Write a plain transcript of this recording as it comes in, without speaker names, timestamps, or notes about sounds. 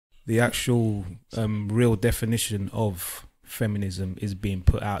the actual real definition of feminism is being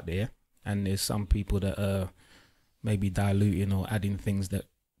put out there, and there's some people that are maybe diluting or adding things that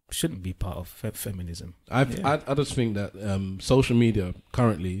shouldn't be part of feminism. I just think that social media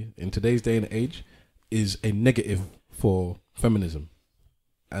currently, in today's day and age, is a negative for feminism.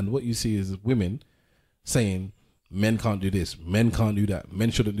 And what you see is women saying, men can't do this, men can't do that,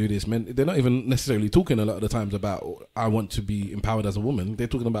 men shouldn't do this. Men, they're not even necessarily talking a lot of the times about, I want to be empowered as a woman. They're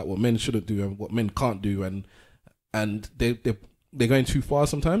talking about what men shouldn't do and what men can't do, and they're going too far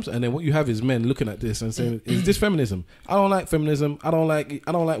sometimes. And then what you have is men looking at this and saying, is this feminism? I don't like feminism. I don't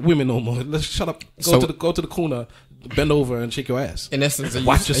like women no more. Let's shut up. Go to the corner, bend over and shake your ass. In essence,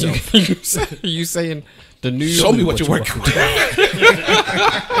 watch yourself. Are you saying the new... Show me what you're working with.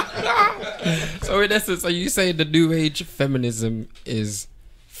 So in essence, are you saying the new age feminism is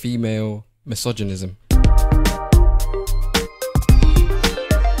female misogynism?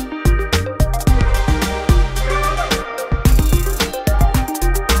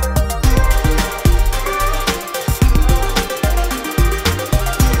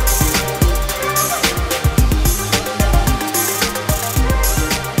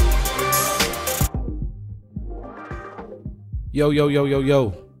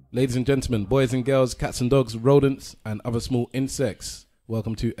 Yo. Ladies and gentlemen, boys and girls, cats and dogs, rodents, and other small insects.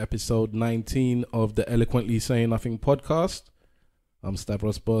 Welcome to episode 19 of the Eloquently Saying Nothing podcast. I'm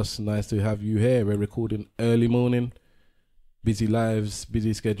Stavros Boss. Nice to have you here. We're recording early morning. Busy lives,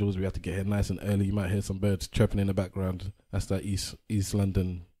 busy schedules. We have to get here nice and early. You might hear some birds chirping in the background. That's that East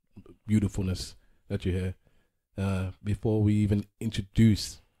London beautifulness that you hear. Before we even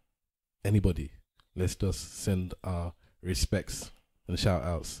introduce anybody, let's just send our respects and shout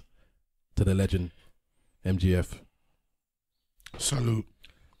outs to the legend MGF. Salute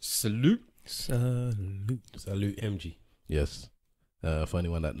MG. Yes. For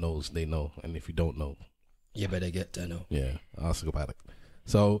anyone that knows, they know, and if you don't know, you better get to know. Yeah, ask about it.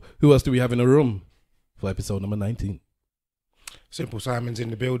 So who else do we have in the room for episode number 19? Simple Simon's in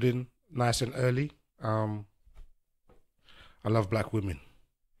the building, nice and early. I love black women.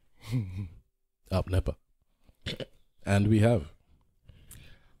 Up Nepper. And we have...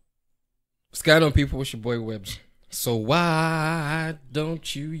 What's going on, people? It's your boy Webbs. So why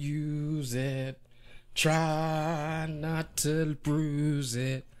don't you use it? Try not to bruise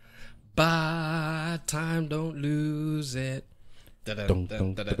it. Buy time, don't lose it. The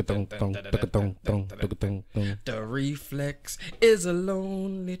reflex is a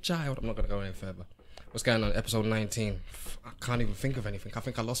lonely child. I'm not going to go any further. What's going on? Episode 19. I can't even think of anything. I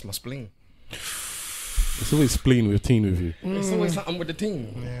think I lost my spleen. It's always spleen with teen with you. It's always something with the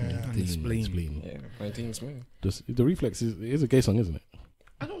teen. Yeah, spleen. Yeah, 19 spleen. The reflex is a gay song, isn't it?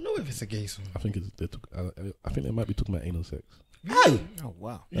 I don't know if it's a gay song. I think I think they might be talking about anal sex. Oh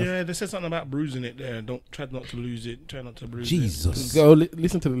wow. Yeah, they said something about bruising it there. Don't try not to lose it. Try not to bruise Jesus. Go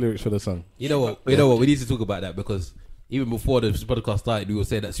listen to the lyrics for the song. You know what? We need to talk about that because even before the podcast started, we were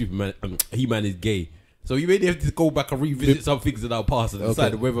saying that Superman, He-Man is gay. So you really have to go back and revisit some things in our past and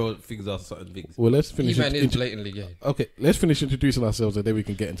decide whether things are certain things. Well, let's finish. He-Man is blatantly gay. Okay, let's finish introducing ourselves and then we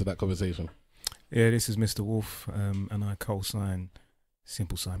can get into that conversation. Yeah, this is Mr. Wolf, and I co-sign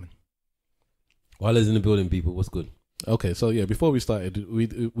Simple Simon. While he's in the building, people, what's good? Okay, so yeah, before we started,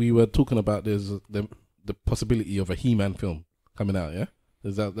 we were talking about the possibility of a He-Man film coming out. Yeah,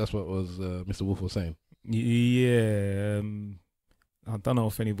 that's what was Mr. Wolf was saying. Yeah, I don't know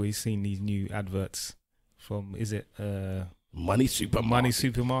if anybody's seen these new adverts from, is it Money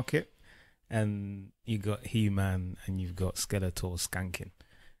Supermarket, and you got He-Man and you've got Skeletor skanking,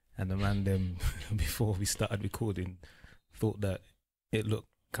 and the man them before we started recording thought that it looked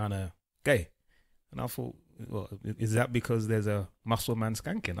kind of gay, and I thought, well, is that because there's a muscle man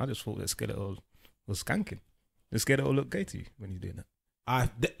skanking? I just thought that Skeletor was skanking. Does Skeletor look gay to you when you're doing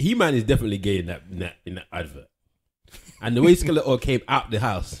that? He-Man is definitely gay in that advert, and the way Skeletor came out the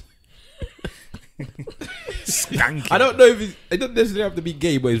house. Skanking. I don't know if it doesn't necessarily have to be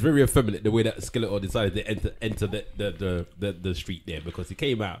gay, but it's very effeminate the way that Skeletor decided to enter the street there, because he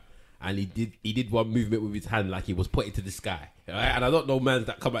came out and he did one movement with his hand like he was pointing to the sky, right? And I don't know mans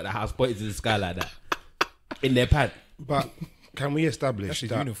that come out the house pointing to the sky like that in their pad. But can we establish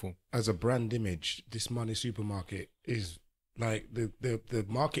that uniform as a brand image, this Money Supermarket is like the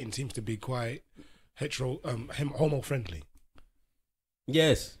marketing seems to be quite homo friendly.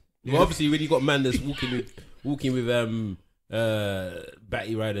 Yes. Yeah. Well, obviously, when you got man that's walking with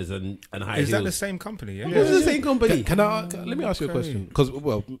batty riders and high heels. Is that the same company? Yeah, It's the same company. Let me ask you a question? Because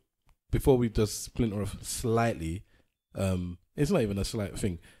before we just splinter off slightly, it's not even a slight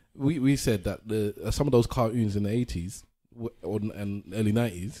thing. We said that some of those cartoons in the 80s and early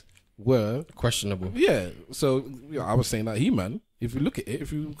 90s were Questionable. yeah. So I was saying that He-Man. If you look at it,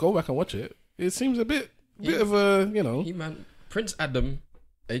 if you go back and watch it, it seems a bit of a He-Man, Prince Adam,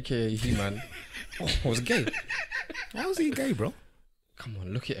 aka He-Man, was gay. How is he gay, bro? Come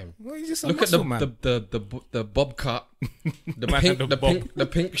on, look at him. Well, he's just a Look at muscle man. the bob cut, the Man pink, had the bob. the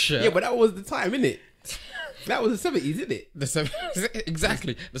pink shirt. Yeah, but that was the time, innit? That was the 70s, isn't it? The 70s,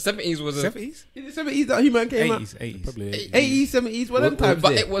 exactly. The 70s was a 70s? In the 70s that He-Man came out. 80s, 80s. probably 80s, 70s, one of them times but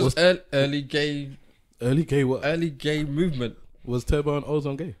there. it was early gay early gay. movement. Was Turbo and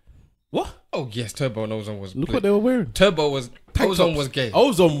Ozone gay? What? Oh yes, Turbo and Ozone was. Look what they were wearing. Turbo was. Tank Ozone tops. was gay.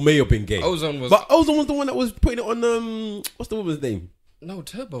 Ozone may have been gay. Ozone was. But Ozone was the one that was putting it on, what's the woman's name? No,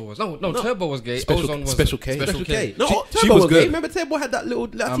 Turbo was. No, Turbo was gay. Special- Ozone was Special K. Special K. No, She Turbo was was good. gay. Remember Turbo had that little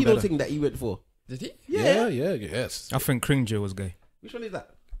Latino better. thing that he went for? Did he? Yes. I think Cringer was gay. Which one is that?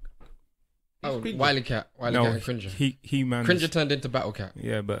 Oh, Cringer? Wily Cat and Cringer. He-Man. Cringer turned into Battle Cat.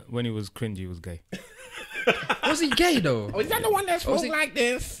 Yeah, but when he was cringy, he was gay. Was he gay though? Oh, is that the one that's Was he- like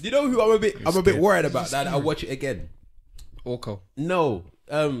this? You know who I'm a bit worried about that I'll watch it again. Orko. No,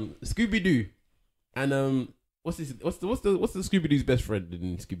 Scooby Doo, and what's the Scooby Doo's best friend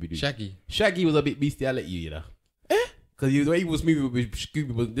in Scooby Doo? Shaggy. Shaggy was a bit bestiality, you know. Because the way he was moving with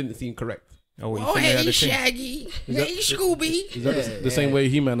Scooby didn't seem correct. Oh, you think they had a thing? Shaggy. Hey, Scooby. Is that the same way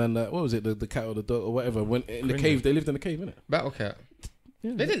He-Man and what was it, the cat or the dog or whatever, went in the cave? They lived in the cave, innit? Battle Cat.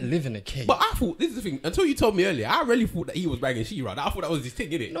 Yeah. They didn't live in a cave. But I thought, this is the thing, until you told me earlier, I really thought that he was banging She-Ra. I thought that was his thing,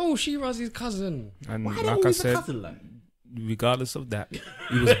 innit? No, She-Ra's his cousin. And Why like don't I we said, cousin like? regardless of that,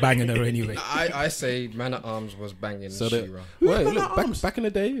 he was banging her anyway. I say Man at Arms was banging So She-Ra. Well, Man look, at Arms? back in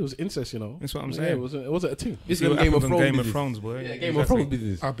the day, it was incest, you know. That's what I'm Yeah, saying. it wasn't a thing. This See is what Game of happened on Thrones Game of business. Thrones, boy. Yeah, Game of Exactly. Thrones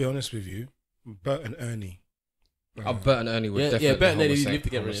business. I'll be honest with you. Bert and Ernie. Bert and Ernie were definitely Yeah, Bert and Ernie lived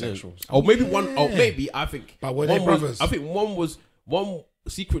together. homosexuals. Oh, maybe one. Oh, maybe I think. But were they one brothers? I think one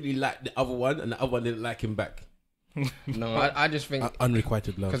secretly liked the other one, and the other one didn't like him back. No, I just think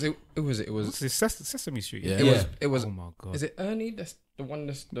Unrequited love. because it was What's this? Sesame Street. Yeah. it was. Oh my god. Is it Ernie? That's the one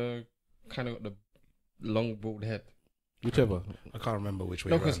that's the kind of the long bald head. Whichever. I can't remember which way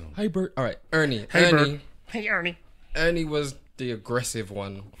No, around. because hey Bert. All right, Ernie. Hey, Ernie. Bert. Hey, Ernie. Ernie was the aggressive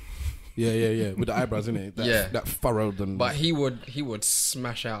one, Yeah. With the eyebrows, innit? Yeah. That furrowed and. but he would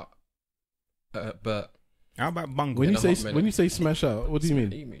smash out Bert. How about Bungle? when in you a say hot minute. when you say smash out, what do you mean?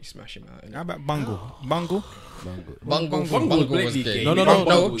 He may smash him out. How about Bungle? Bungle? Bungle was was blatantly gay. gay. No.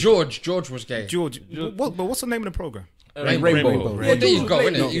 No, George was gay. George. What, but what's the name of the program? Rainbow. Well, there you go,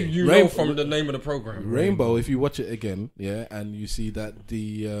 Rainbow. innit? You know Rainbow. from the name of the program. Rainbow, if you watch it again, yeah, and you see that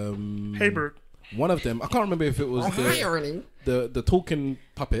the Hey, Bert. one of them, I can't remember if it was Ernie. the talking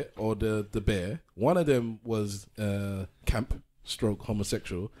puppet or the bear. One of them was camp stroke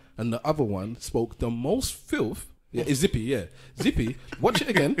homosexual, and the other one spoke the most filth. Yeah, it's Zippy. Yeah, Zippy. Watch it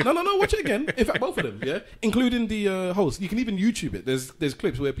again. No. Watch it again. In fact, both of them. Yeah, including the host. You can even YouTube it. There's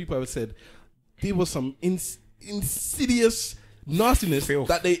clips where people have said there was some insidious nastiness Filth.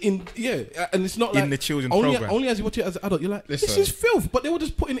 that they and it's not like In the children's only program. only as you watch it as an adult, you're like, this Listen. is filth. But they were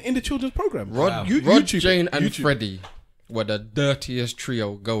just putting it in the children's program. Rod, YouTube it. Jane, and YouTube it. Freddie were the dirtiest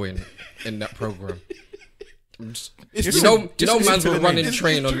trio going in that program. It's You true. know, listen man's to were the running names.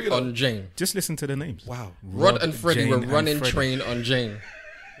 train It's true, on Jane. Just listen to the names. Wow. Rod and Freddie Jane were and running Freddie. train on Jane.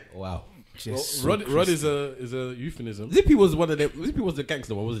 Wow. Just Well, so Rod crispy. is a euphemism. Zippy was one of them. Zippy was the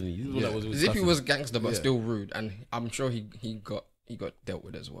gangster one, wasn't he? He was the one Yeah. that was with Zippy cussing. was gangster, but Yeah. still rude, and I'm sure he got dealt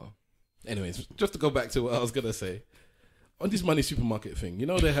with as well. Anyways, just to go back to what I was gonna say, on this money supermarket thing, you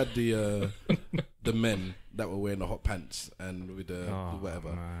know they had the the men that were wearing the hot pants and with the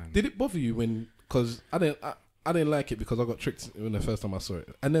whatever. Man. Did it bother you when? Because I didn't like it because I got tricked when the first time I saw it,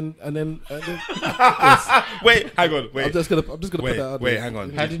 and then Wait, hang on. Wait. I'm just gonna put that out Wait, there. hang on.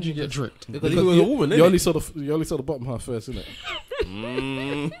 How did you get tricked? Because he was a woman, you innit? only saw the bottom half first, innit?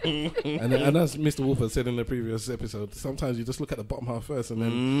 and as Mr. Wolfer said in the previous episode, sometimes you just look at the bottom half first, and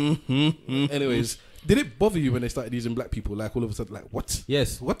then. Anyways, did it bother you when they started using black people? Like all of a sudden, like what?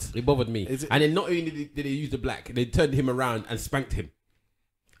 Yes. What? It bothered me. Is it- And then not only did they use the black, they turned him around and spanked him.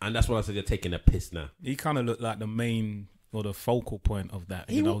 And that's when I said, you're taking a piss now. He kind of looked like the main or the focal point of that.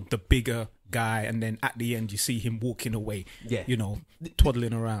 He You know, the bigger guy, and then at the end you see him walking away. Yeah. You know,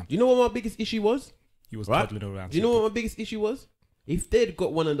 twaddling around. You know what my biggest issue was? He was Right. twaddling around. Do you know what my biggest issue was? If they'd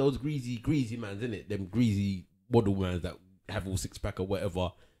got one of those greasy mans, innit? Them greasy model mans that have all six pack or whatever,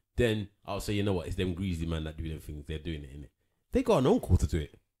 then I'll say, you know what? It's them greasy man that do them things. They're doing it, innit? They got an uncle to do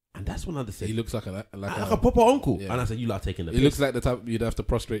it. And that's when I just said, He looks like like a proper uncle. Yeah. And I said, you like taking the He piss. looks like the type you'd have to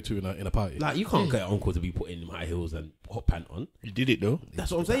prostrate to in a party. Like, you can't get an uncle to be putting high heels and hot pant on. You did it though.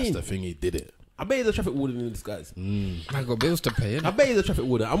 That's what I'm That's saying. the thing. He did it. I bet he's a traffic warden in disguise. I got bills to pay. I bet he's a traffic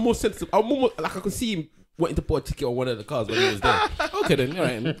warden. I'm more sensitive. I'm more like I can see him wanting to put a ticket on one of the cars when he was there. Okay then, all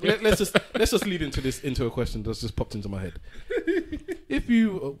right. Let's just lead into a question that's just popped into my head. If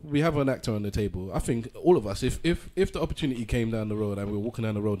we have an actor on the table, I think all of us, if the opportunity came down the road and we were walking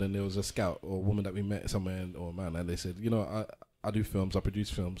down the road and there was a scout or a woman that we met somewhere or a man and they said, I do films, I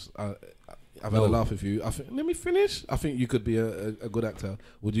produce films, I've had a laugh with you. I think, let me finish. I think you could be a good actor.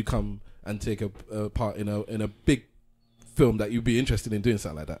 Would you come and take a part in a big film that you'd be interested in doing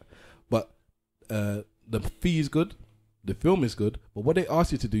something like that? But the fee is good, the film is good, but what they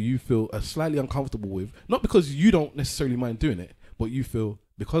ask you to do, you feel slightly uncomfortable with. Not because you don't necessarily mind doing it, but you feel,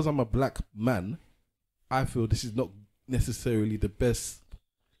 because I'm a black man, I feel this is not necessarily the best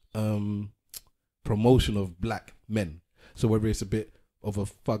promotion of black men. So whether it's a bit of a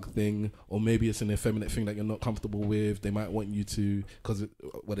thug thing, or maybe it's an effeminate thing that you're not comfortable with, they might want you to, because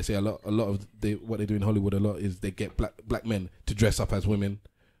what they say a lot of what they do in Hollywood a lot is they get black men to dress up as women.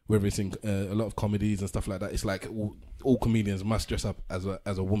 Whether it's in a lot of comedies and stuff like that, it's like all comedians must dress up as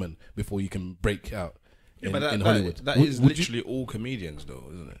a woman before you can break out in Hollywood. That is literally all comedians, though,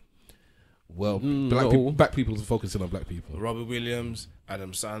 isn't it? Well, black people are focusing on black people. Robert Williams,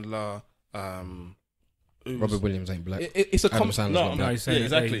 Adam Sandler. Robert Williams ain't black. It's a Adam Sandler's not black. Yeah,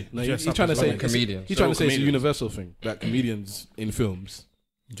 exactly. No, he's trying to say comedians. He's trying to say it's a universal thing that comedians in films.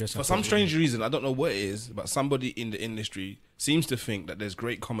 For some strange reason, I don't know what it is, but somebody in the industry seems to think that there's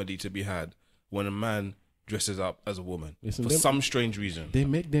great comedy to be had when a man dresses up as a woman. Listen, for some strange reason. They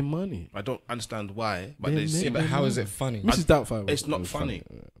make their money. I don't understand why, but they seem. But how is it funny? Mrs. Doubtfire. It's not funny.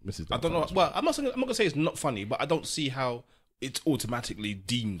 Mrs. Doubtfire. I don't know. Well, I'm not gonna say it's not funny, but I don't see how it's automatically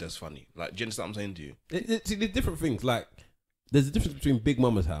deemed as funny. Like, do you understand what I'm saying to you? See, there's different things. Like, there's a difference between Big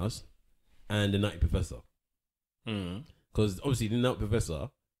Mama's House and the Nutty Professor. Because obviously the Nutty Professor,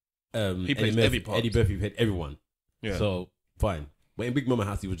 he plays every part. Eddie Murphy played everyone. Yeah. So fine. But in Big Mama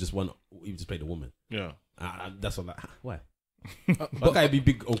House, he was just played a woman. Yeah. That's all. Like, why? What guy be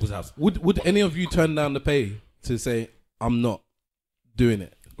Big Uncle's House? Would any of you turn down the pay to say I'm not doing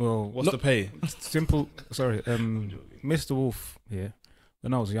it? Well, What's the pay? simple. Sorry, Mr. Wolf. Yeah,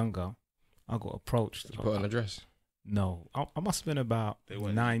 when I was younger, I got approached. Did you put on a dress? No, I must have been about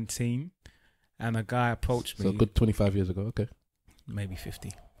 19, and a guy approached me. So a good 25 years ago. Okay, maybe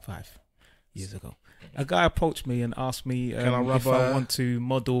 55 years ago. A guy approached me and asked me Can I if I want to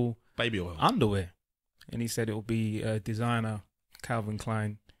model baby oil underwear, and he said it will be designer Calvin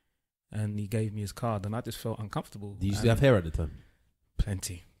Klein, and he gave me his card, and I just felt uncomfortable. Did you still have hair at the time?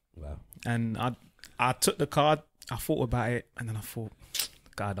 Plenty. Wow. And I took the card, I thought about it, and then I thought, the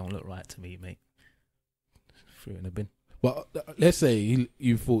guy don't look right to me, mate. Threw it in the bin. Well, let's say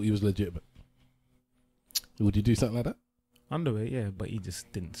you thought he was legitimate. Would you do something like that? Underwear, yeah, but he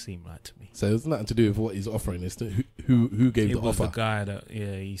just didn't seem right to me. So it's nothing to do with what he's offering. It's who gave It the was offer. the guy that,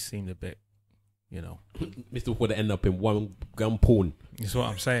 he seemed a bit, Mr. Wolf would end up in one gun porn. That's what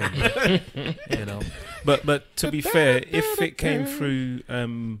I'm saying. But to be fair, if it came through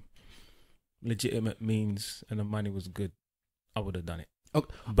legitimate means and the money was good, I would have done it.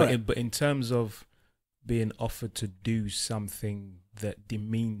 Okay, but in terms of being offered to do something that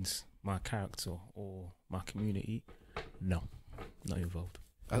demeans my character or my community, no, not involved.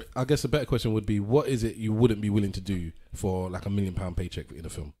 I guess a better question would be, what is it you wouldn't be willing to do for like $1 million paycheck in a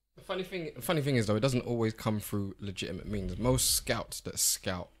film? The funny thing is, though, it doesn't always come through legitimate means. Most scouts that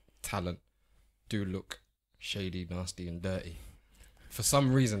scout talent do look shady, nasty, and dirty. For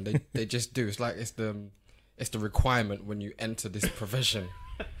some reason, they just do. It's like it's the requirement when you enter this profession.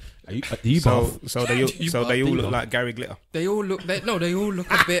 So they all look like Gary Glitter. They all look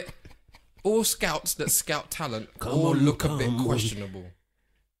a bit. All scouts that scout talent look a bit questionable.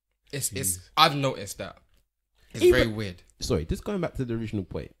 It's I've noticed that. It's very weird. Sorry, just going back to the original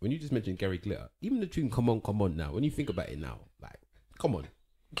point. When you just mentioned Gary Glitter, even the tune "Come On" now. When you think about it now, like, come on.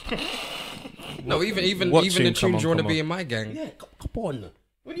 No, even the tunes "You Wanna Be in My Gang." Yeah, come on.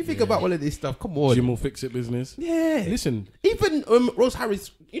 When you think about all of this stuff, come on. Jim will fix it business. Yeah. Listen. Even Rose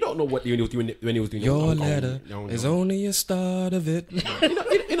Harris, you don't know what when he was doing Your letter is only a start of it.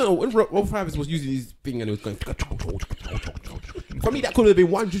 You know, when Rose Harris was using his thing and he was going. For me, that could have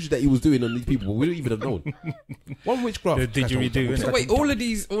been one juju that he was doing on these people. We don't even have known. One witchcraft. The didgeridoo. So wait, all of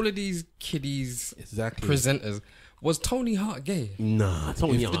these kiddies presenters, was Tony Hart gay? Nah,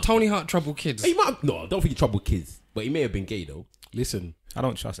 Tony Hart. The Tony Hart troubled kids. He might have, no, I don't think he troubled kids, but he may have been gay though. Listen, I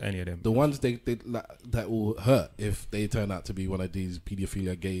don't trust any of them. the ones that will hurt if they turn out to be one of these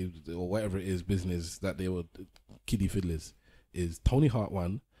paedophilia, gay, or whatever it is business that they were kiddie fiddlers is Tony Hart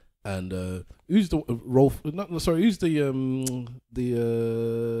one, And who's the Rolf? Who's the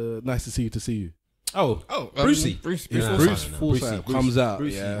nice to see you? Brucey. Bruce Forsyth comes out.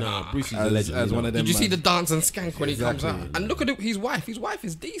 Brucey, Yeah, nah, Brucey's a legend. as one of them. Did you see man. the dance and skank when he comes Exactly. out? And look at his wife. His wife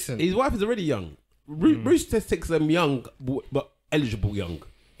is decent. His wife is already young. Bruce just takes them young, but eligible young.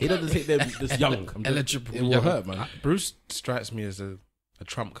 He doesn't take them just young. Eligible. It will hurt, man. Bruce strikes me as a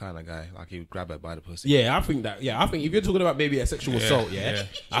Trump kind of guy. Like he would grab her by the pussy. Yeah, I think that. Yeah, I think if you're talking about maybe a sexual assault,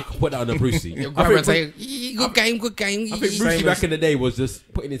 I could put that on the Brucey. You'll grab her and say, good game. I think Brucey back in the day was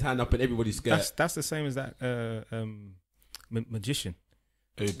just putting his hand up in everybody's skirt. That's the same as that magician.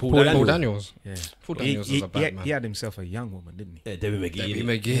 Paul Daniels. Yeah, Paul Daniels was a bad man. He had himself a young woman, didn't he? Yeah, Debbie McGee.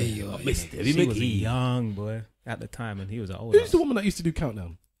 Debbie McGee. Miss Debbie She was a McGee. young boy at the time, and he was an old. Who's the woman that used to do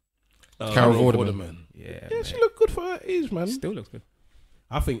Countdown? Carol Vorderman. Yeah, Yeah, she looked good for her age, man. still looks good.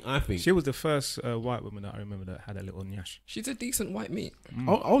 I think. She was the first white woman that I remember that had a little nyash. She's a decent white meat.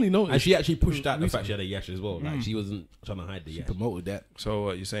 I only know. And she actually pushed out the fact she had a yash as well. Like she wasn't trying to hide the She yash. promoted that.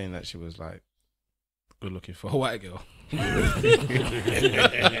 So you're saying that she was like good looking for a white girl?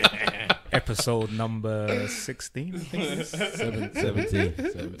 Episode number 16, I think it is.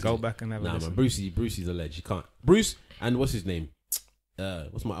 17. Go back and have a Nah, listen. man. Brucey's a ledge. You can't. Bruce and what's his name?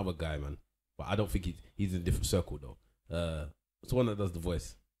 What's my other guy, man? But I don't think he's in a different circle though. What's the one that does the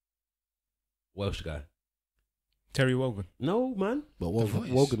voice? Welsh guy. Terry Wogan. No, man. But Voice.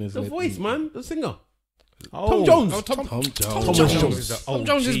 Wogan is The voice, man. The singer. Oh, Tom Jones. Oh, Tom Tom Jones. Thomas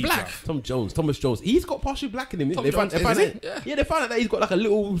Jones is black. Thomas Jones. He's got partially black in him. Tom They found Jones, out, is it? Yeah. they found out that he's got like a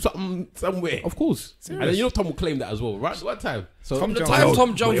little something somewhere. Of course. And then you know Tom will claim that as well, right? What time? So From the Jones. time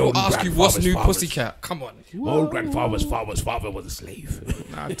Tom Jones My will own ask you what's new grandfather's pussycat. Come on. My old grandfather's father was a slave.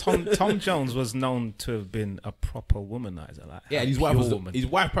 Nah, Tom Jones was known to have been a proper womanizer. Like Yeah, and his wife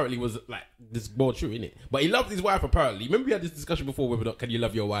apparently was like this is more true, innit? But he loved his wife apparently. Remember we had this discussion before whether or not can you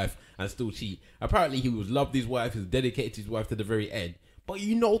love your wife and still cheat. Apparently he was loved his wife, he was dedicated to his wife to the very end. But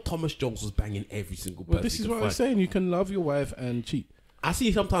you know Thomas Jones was banging every single person. Well, this is what I'm saying. You can love your wife and cheat. I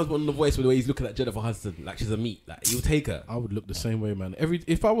see sometimes on the voice with the way he's looking at Jennifer Hudson, like she's a meat. Like he'll take her. I would look the same way, man.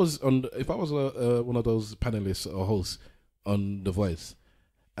 If I was one of those panelists or hosts on The Voice,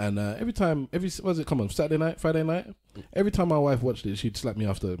 and Saturday night, Friday night, every time my wife watched it, she'd slap me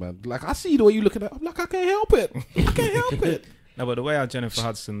after, man. Like I see the way you look at it, I'm like I can't help it. I can't help it. No, but the way how Jennifer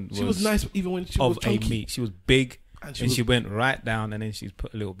Hudson was, She was nice even when she was of a chunky. meat. She was big, And and she went right down, and then she's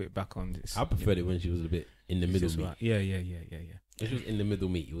put a little bit back on this. I preferred it when she was a bit in the middle meat. Right. Yeah. If she was in the middle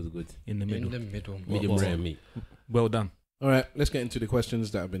meat, it was good. In the middle. Medium rare meat. Well done. All right, let's get into the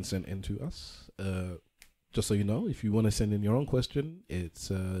questions that have been sent in to us. Just so you know, if you want to send in your own question, it's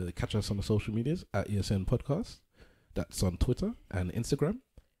catch us on the social medias at ESN Podcast. That's on Twitter and Instagram.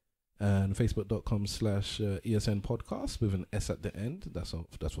 And Facebook.com/ESN Podcast with an S at the end. That's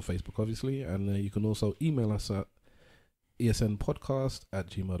for Facebook, obviously. And you can also email us at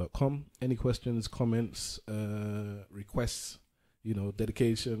esnpodcast@gmail.com. Any questions, comments, requests,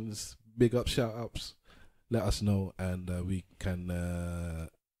 dedications, big ups, shout outs, let us know, and we can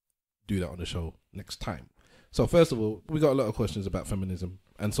do that on the show next time. So first of all, we got a lot of questions about feminism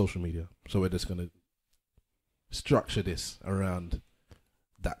and social media. So we're just going to structure this around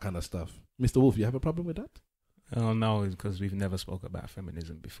that kind of stuff. Mr. Wolf, you have a problem with that? Oh no, it's because we've never spoke about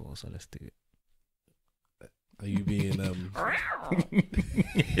feminism before, so let's do it. Are you being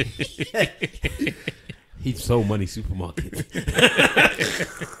He's so money supermarket.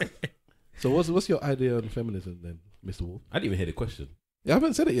 So what's your idea on feminism then, Mr. Wolf? I didn't even hear the question. I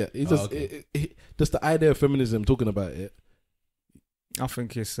haven't said it yet. It's just okay. Just the idea of feminism, talking about it. I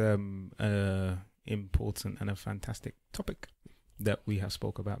think it's important and a fantastic topic that we have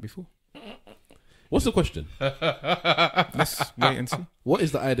spoke about before. What's the question? Let's wait and see. What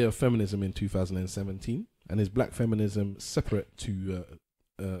is the idea of feminism in 2017? And is black feminism separate to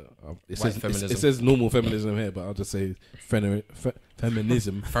it says normal feminism here, but I'll just say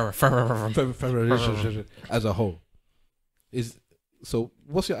feminism as a whole. So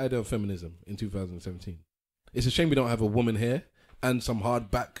what's your idea of feminism in 2017? It's a shame we don't have a woman here and some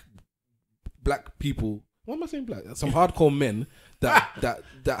black people. Why am I saying black? Some hardcore men that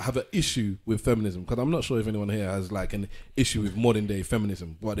have an issue with feminism, because I'm not sure if anyone here has like an issue with modern day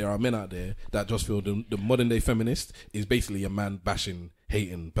feminism, but there are men out there that just feel the modern day feminist is basically a man bashing,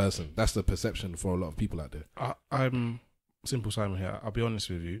 hating person. That's the perception for a lot of people out there. I'm Simple Simon here. I'll be honest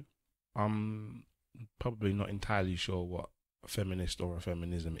with you. I'm probably not entirely sure what a feminist or a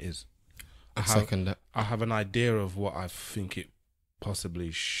feminism is. I second that. I have an idea of what I think it possibly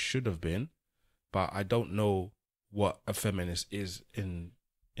should have been, but I don't know what a feminist is in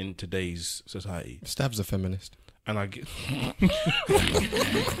today's society. Stab's a feminist. and I get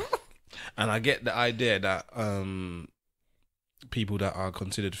and I get the idea that people that are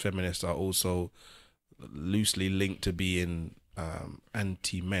considered feminists are also loosely linked to being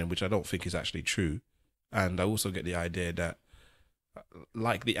anti-men, which I don't think is actually true. And I also get the idea that,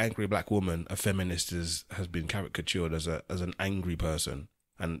 like the angry black woman, a feminist has been caricatured as an angry person,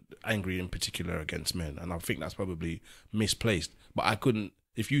 and angry in particular against men. And I think that's probably misplaced. But I couldn't,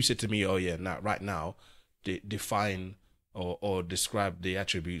 if you said to me, oh yeah, now right now, define or describe the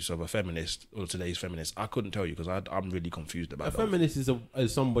attributes of a feminist or today's feminist, I couldn't tell you, because I'm really confused about a feminist is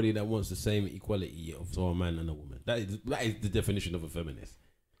somebody that wants the same equality of a man and a woman. That is the definition of a feminist.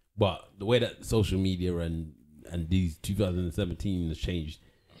 But the way that social media and these 2017 has changed,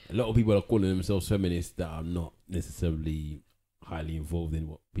 a lot of people are calling themselves feminists that are not necessarily highly involved in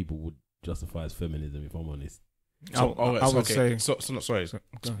what people would justify as feminism, if I'm honest. So, I would say... Sorry,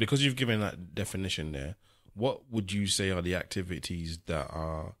 because you've given that definition there, what would you say are the activities that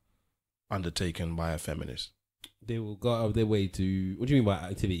are undertaken by a feminist? They will go out of their way to... What do you mean by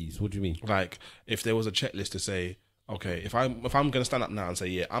activities? What do you mean? Like, if there was a checklist to say, okay, if I'm going to stand up now and say,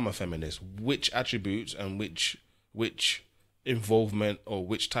 yeah, I'm a feminist, which attributes and which involvement or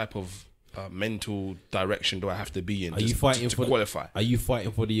which type of mental direction do I have to be in to qualify? Are you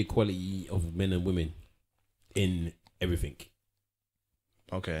fighting for the equality of men and women in everything?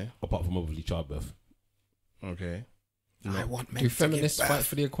 Okay. Apart from obviously childbirth. Okay. I want men Do to feminists give birth. fight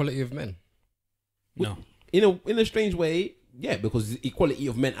for the equality of men? No. In a strange way, yeah, because it's equality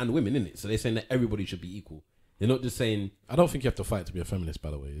of men and women, innit? So they're saying that everybody should be equal. They're not just saying... I don't think you have to fight to be a feminist, by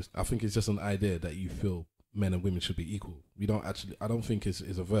the way. I think it's just an idea that you feel men and women should be equal. You don't actually... I don't think it's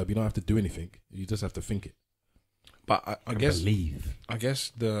a verb. You don't have to do anything. You just have to think it. But I guess believe. I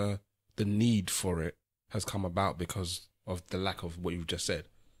guess the need for it has come about because of the lack of what you've just said.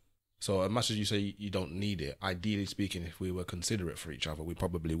 So as much as you say you don't need it, ideally speaking, if we were considerate for each other, we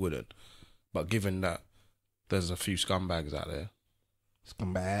probably wouldn't. But given that there's a few scumbags out there,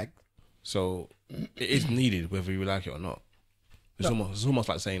 so it is needed whether you like it or not. It's almost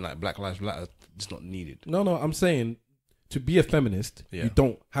like saying like Black Lives Matter. It's not needed. No, I'm saying to be a feminist, Yeah. you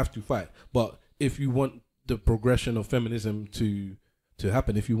don't have to fight. But if you want the progression of feminism to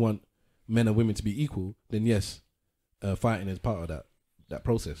happen, if you want men and women to be equal, then yes, fighting is part of that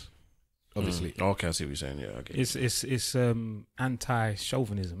process. Obviously. Okay, I see what you're saying. Yeah, okay. It's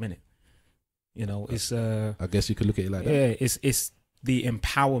anti-chauvinism, innit? You know, it's I guess you could look at it like that. yeah, it's the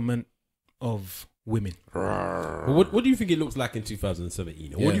empowerment of women. Well, what do you think it looks like in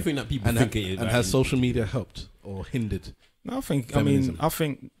 2017? Or what do you think that people think it is? And has social media helped or hindered? No, I think Feminism. I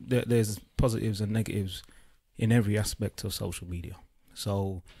think that there's positives and negatives in every aspect of social media.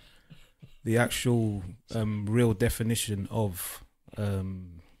 So the actual real definition of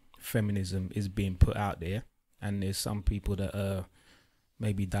feminism is being put out there, and there's some people that are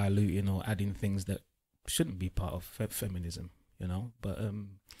maybe diluting or adding things that shouldn't be part of feminism, you know. But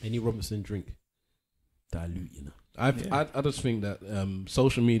Any Robinson drink dilute, you know. I just think that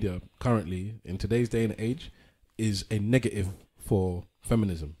social media currently in today's day and age is a negative for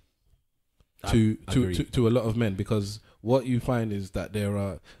feminism to a lot of men, because what you find is that there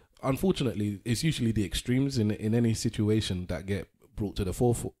are, unfortunately, it's usually the extremes in any situation that get brought to the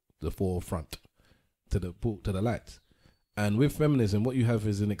forefront, to the light. And with feminism, what you have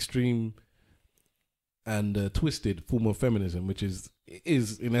is an extreme and twisted form of feminism, which is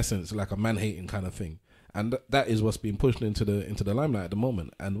in essence like a man-hating kind of thing, and that is what's being pushed into the limelight at the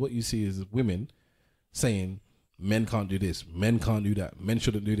moment. And what you see is women saying men can't do this, men can't do that, men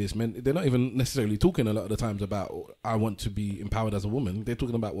shouldn't do this. Men, they're not even necessarily talking a lot of the times about I want to be empowered as a woman. They're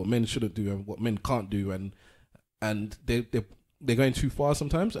talking about what men shouldn't do and what men can't do, and they're going too far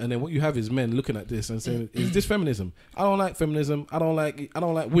sometimes. And then what you have is men looking at this and saying, "Is this feminism? I don't like feminism. I don't like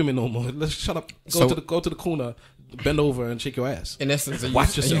women no more. Let's shut up. Go to the corner, bend over and shake your ass." In essence,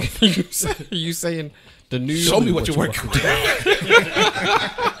 Watch yourself. Are you saying the new? Show me what you're working with.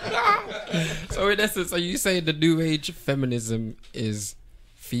 So in essence, are you saying the new age feminism is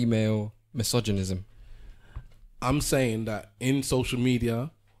female misogynism? I'm saying that in social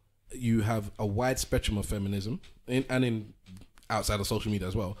media, you have a wide spectrum of feminism, and outside of social media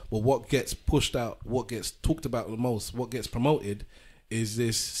as well. But what gets pushed out, what gets talked about the most, what gets promoted is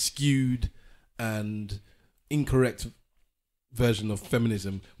this skewed and incorrect version of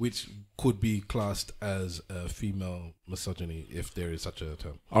feminism, which could be classed as female misogyny, if there is such a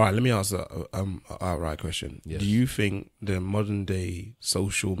term. All right, let me ask a outright question. Yes. Do you think the modern day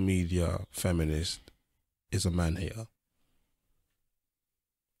social media feminist is a man hater?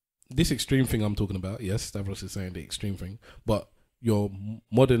 This extreme thing I'm talking about, yes, Stavros is saying the extreme thing, but your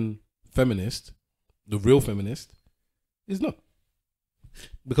modern feminist, the real feminist, It's not.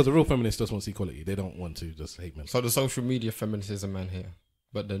 Because the real feminists just want equality. They don't want to just hate men. So the social media feminist is a man here,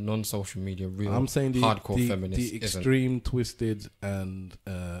 but the non-social media real I'm saying hardcore feminist the extreme, twisted, and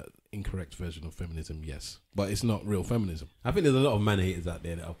incorrect version of feminism, yes. But it's not real feminism. I think there's a lot of man haters out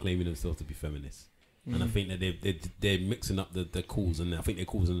there that are claiming themselves to be feminists. And I think that they're mixing up the cause, and I think they're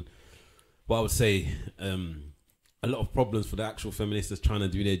causing, what I would say, a lot of problems for the actual feminists that's trying to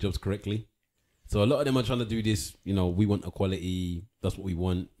do their jobs correctly. So a lot of them are trying to do this, you know, we want equality, that's what we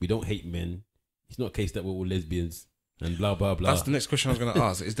want, we don't hate men. It's not a case that we're all lesbians and blah, blah, blah. That's the next question I was going to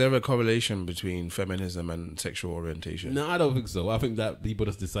ask. Is there a correlation between feminism and sexual orientation? No, I don't think so. I think that people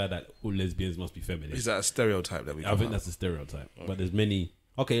just decide that all lesbians must be feminists. Is that a stereotype that we I think that's a stereotype. Okay. But there's many...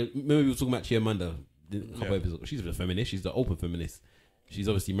 Okay, maybe we were talking about Chiamanda a couple episodes. She's a feminist. She's the open feminist. She's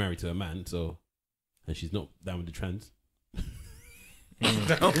obviously married to a man, so... And she's not down with the trans.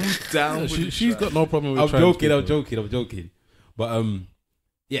 down. She's got no problem with I'm trans joking. people. I'm joking. But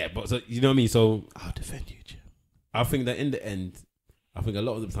yeah. But so, you know what I mean. So I'll defend you, Jim. I think that in the end, I think a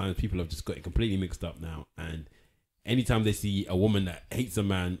lot of the times people have just got it completely mixed up now. And anytime they see a woman that hates a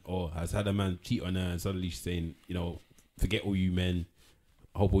man or has had a man cheat on her, and suddenly she's saying, you know, forget all you men,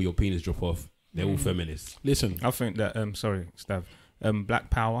 I hope all your penis drop off. They're all feminists. Listen, I think that sorry, Stav, black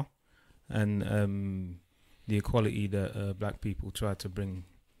power and the equality that black people try to bring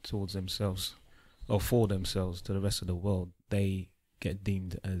towards themselves or for themselves to the rest of the world, they get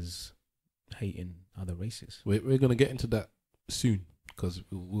deemed as hating other races. we're going to get into that soon because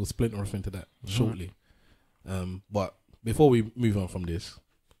we'll splinter off into that shortly. But before we move on from this,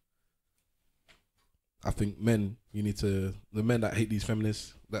 I think the men that hate these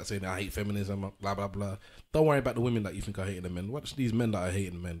feminists, that saying I hate feminism, blah, blah, blah. Don't worry about the women that you think are hating the men. Watch these men that are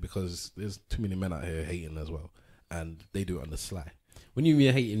hating the men, because there's too many men out here hating as well. And they do it on the sly. When you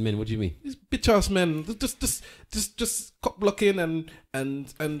mean hating men, what do you mean? These bitch ass men just cock blocking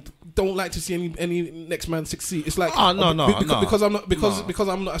and don't like to see any next man succeed. It's like because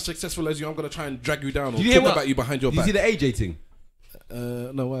I'm not as successful as you, I'm gonna try and drag you down or talk about you behind your back. You see the AJ thing?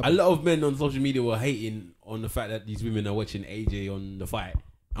 No. A lot of men on social media were hating on the fact that these women are watching AJ on the fight,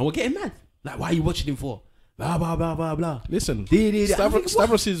 and we're getting mad. Like, why are you watching him for? Blah blah blah blah blah. Listen, Stavros'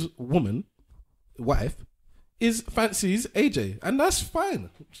 Stavros's wife fancies AJ, and that's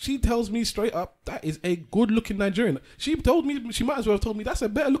fine. She tells me straight up that is a good looking Nigerian. She told me, she might as well have told me that's a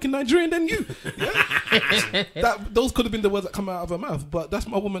better looking Nigerian than you. Yeah? Those could have been the words that come out of her mouth, but that's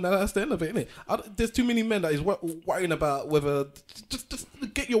my woman, and that's the end of it, innit? There's too many men that is worrying about whether just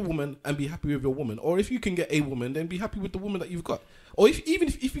get your woman and be happy with your woman, or if you can get a woman, then be happy with the woman that you've got, or if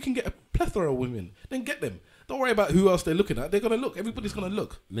you can get a plethora of women, then get them. Don't worry about who else they're looking at. They're going to look. Everybody's going to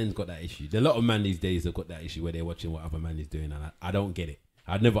look. Men's got that issue. A lot of men these days have got that issue where they're watching what other man is doing, and I don't get it.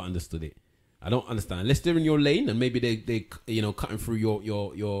 I've never understood it. I don't understand. Unless they're in your lane and maybe they you know, cutting through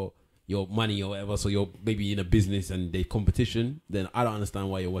your money or whatever, so you're maybe in a business and they competition, then I don't understand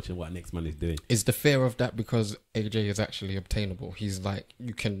why you're watching what next man is doing. Is the fear of that because AJ is actually obtainable? He's like,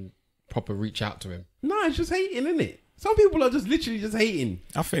 you can proper reach out to him. No, it's just hating, isn't it? Some people are just literally just hating.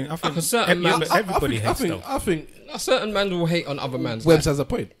 I think a certain man, everybody hates though. I think a certain man will hate on other men. Webbs has a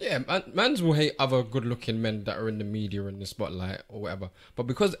point. Yeah, mans will hate other good-looking men that are in the media, in the spotlight or whatever. But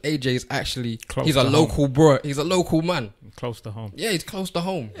because AJ is actually, he's a local bro. He's a local man. Close to home. Yeah, he's close to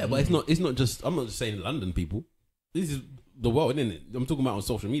home. Yeah, but it's not just. I'm not just saying London people. This is the world, isn't it? I'm talking about on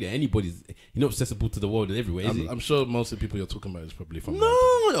social media. You're not accessible to the world and everywhere, is it? I'm sure most of the people you're talking about is probably from. No.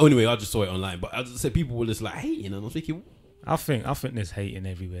 Oh, anyway, I just saw it online, but I just said people were just like hating, and I was thinking. I think there's hating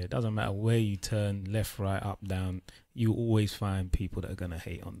everywhere. It doesn't matter where you turn, left, right, up, down. You always find people that are gonna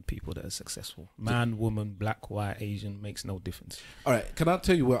hate on people that are successful. Man, woman, black, white, Asian, makes no difference. All right, can I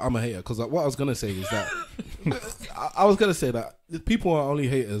tell you where I'm a hater? Because what I was gonna say is that I was gonna say that people are only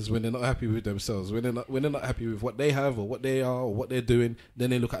haters when they're not happy with themselves. When they're not happy with what they have or what they are or what they're doing, then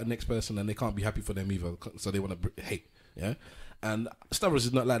they look at the next person and they can't be happy for them either. So they want to hate. Yeah. And Stavros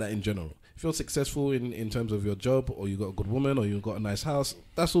is not like that in general. If you're successful in terms of your job, or you got a good woman, or you got a nice house,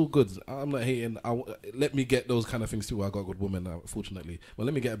 that's all good. I'm not hating. Let me get those kind of things too. I got a good woman, fortunately. Well,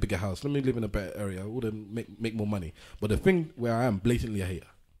 let me get a bigger house. Let me live in a better area. I wouldn't make more money. But the thing where I am blatantly a hater,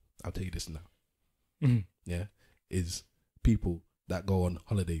 I'll tell you this now. Mm-hmm. Yeah, is people that go on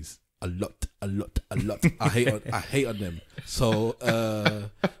holidays a lot. I hate on them. So,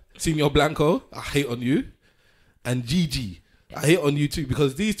 Senor Blanco, I hate on you, and Gigi, I hate on you too,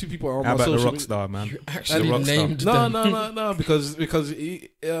 because these two people are on How my about the social rock star, man? You actually named them. them. No, because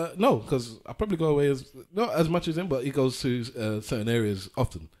I probably go away not as much as him, but he goes to certain areas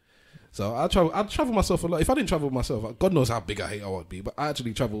often. So I travel myself a lot. If I didn't travel myself, God knows how big I hate I would be. But I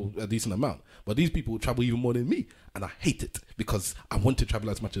actually travel a decent amount. But these people travel even more than me, and I hate it because I want to travel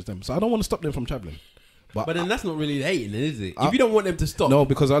as much as them. So I don't want to stop them from traveling. But then that's not really hating, is it? If you don't want them to stop. No,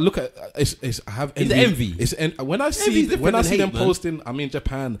 because I look at I have envy. It's envy. When I see them hate, posting, I'm in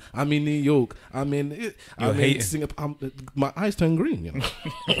Japan, I'm in New York, I'm in Singapore. My eyes turn green. You know,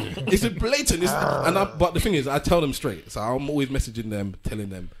 it's blatant. But the thing is, I tell them straight. So I'm always messaging them, telling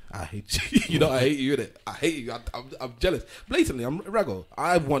them, I hate you. You know, I hate you. Innit? I hate you. I'm jealous. Blatantly, I'm Rago.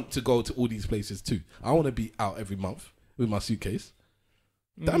 I want to go to all these places too. I want to be out every month with my suitcase.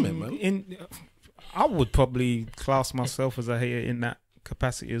 Damn it, man. I would probably class myself as a hater in that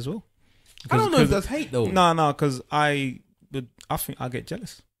capacity as well. I don't know if that's hate though. No, because I think I get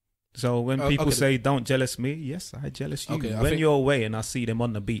jealous. So when people say don't jealous me, yes, I jealous you. When you're away and I see them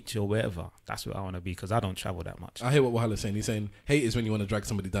on the beach or wherever, that's where I want to be because I don't travel that much. I hear what Wahala's saying. He's saying hate is when you want to drag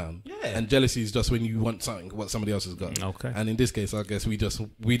somebody down. Yeah. And jealousy is just when you want something, what somebody else has got. Okay. And in this case, I guess we just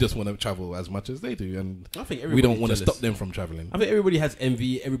want to travel as much as they do. And I think we don't want to stop them from traveling. I think everybody has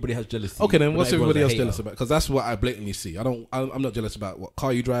envy. Everybody has jealousy. Okay, then what's everybody else jealous about? Because that's what I blatantly see. I'm not jealous about what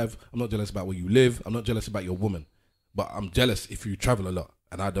car you drive. I'm not jealous about where you live. I'm not jealous about your woman. But I'm jealous if you travel a lot.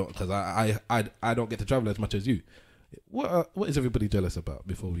 And I don't, because I don't get to travel as much as you. What is everybody jealous about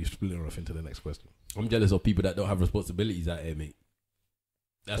before we split off into the next question? I'm jealous of people that don't have responsibilities out here, mate.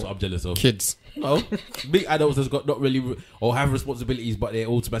 That's what I'm jealous of. Kids. No, big adults that's got not really or have responsibilities, but they're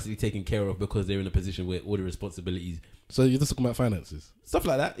automatically taken care of because they're in a position where all the responsibilities. So you're just talking about finances, stuff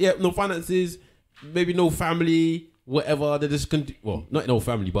like that. Yeah, no finances, maybe no family, whatever. They just not no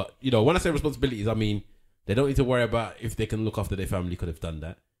family, but you know, when I say responsibilities, I mean. They don't need to worry about if they can look after their family, could have done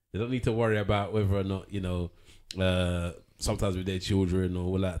that. They don't need to worry about whether or not, you know, sometimes with their children or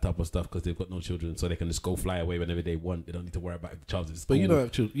all that type of stuff because they've got no children, so they can just go fly away whenever they want. They don't need to worry about if the child's in school. But you don't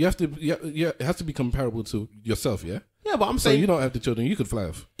have children. You have to. Yeah, it has to be comparable to yourself. Yeah. Yeah, but I'm saying you don't have the children. You could fly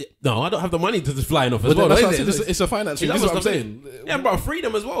off. No, I don't have the money to just flying off as well. It's a finance thing. That's what I'm saying. Yeah, but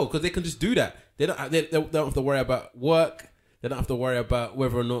freedom as well because they can just do that. They don't have to worry about work. They don't have to worry about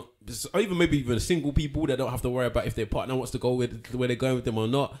whether or not, or even maybe even single people. They don't have to worry about if their partner wants to go with where they're going with them or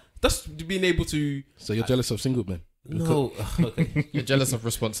not. Just being able to. So you're jealous of single men? No, okay. You're jealous of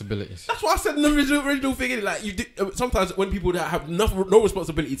responsibilities. That's what I said in the original thing. Like you did, sometimes when people that have no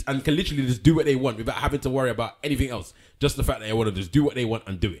responsibilities and can literally just do what they want without having to worry about anything else, just the fact that they want to just do what they want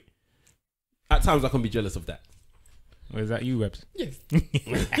and do it. At times, I can be jealous of that. Or is that you, Webs? Yes.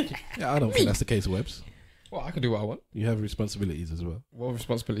 Yeah, I don't think that's the case, Webs. Well, I can do what I want. You have responsibilities as well. What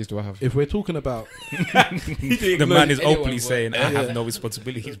responsibilities do I have? If we're talking about... the man is openly saying, I have no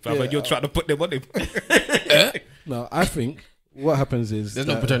responsibilities, brother. You're trying to put them on him. No, I think what happens is... There's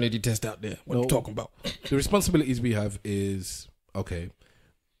no paternity test out there. What are you talking about? The responsibilities we have is... Okay,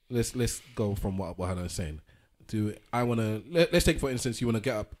 let's go from what Hannah is saying. Let's take, for instance, you want to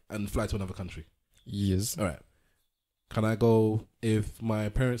get up and fly to another country. Yes. All right. Can I go if my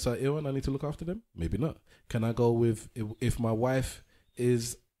parents are ill and I need to look after them? Maybe not. Can I go with if my wife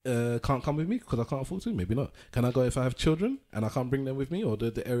is can't come with me because I can't afford to? Maybe not. Can I go if I have children and I can't bring them with me, or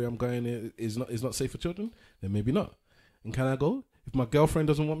the area I'm going in is not safe for children? Then maybe not. And can I go if my girlfriend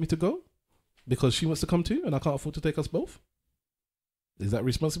doesn't want me to go because she wants to come too and I can't afford to take us both? Is that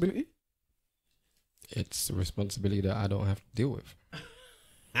responsibility? It's a responsibility that I don't have to deal with.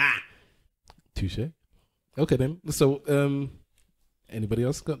 Touche. Okay then. So, anybody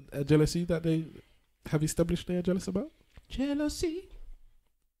else got a jealousy that they have established they are jealous about? Jealousy.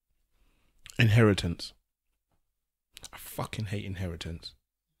 Inheritance. I fucking hate inheritance.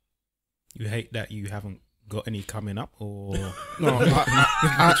 You hate that you haven't got any coming up, or no?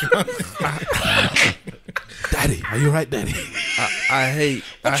 Daddy, are you right, Daddy? I hate.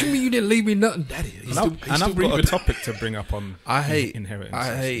 What you mean you didn't leave me nothing, Daddy? I've got a topic to bring up on. I hate inheritance.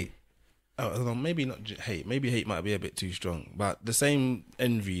 I hate. Oh, maybe not hate. Maybe hate might be a bit too strong. But the same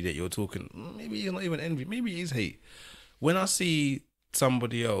envy that you're talking, maybe it's not even envy. Maybe it is hate. When I see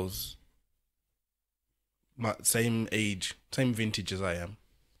somebody else, my same age, same vintage as I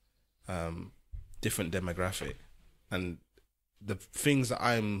am, different demographic, and the things that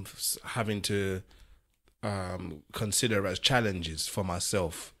I'm having to consider as challenges for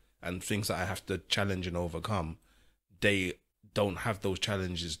myself and things that I have to challenge and overcome, they don't have those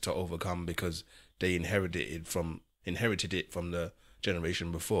challenges to overcome because they inherited it from the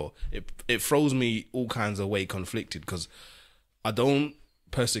generation before. It throws me all kinds of way conflicted because I don't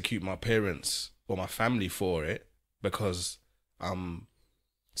persecute my parents or my family for it because I'm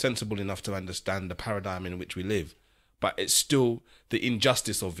sensible enough to understand the paradigm in which we live, but it's still the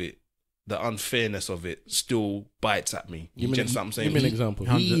injustice of it the unfairness of it still bites at me. You get what I'm saying? Give me an example.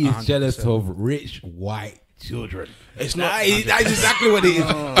 He is jealous of rich white children. It's not. That's exactly what it is.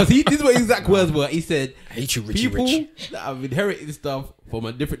 Because this is what his exact words were. He said, I hate you, Richie people Rich. that have inherited stuff from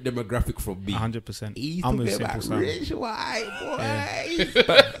a different demographic from me. 100%. He's I'm talking with about Simple Sam. rich white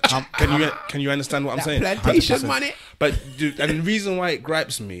boys. Can you understand what I'm saying? Plantation 100%. money. But dude, and the reason why it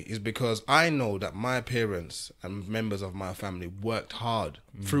gripes me is because I know that my parents and members of my family worked hard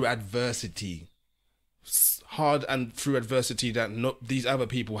through adversity. Hard and through adversity that these other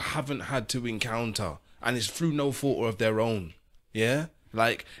people haven't had to encounter. And it's through no fault of their own. Yeah?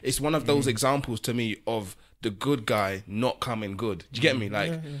 Like, it's one of those examples to me of the good guy not coming good. Do you get me?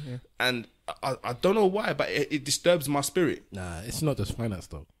 Like, and I don't know why, but it disturbs my spirit. Nah, it's not just finance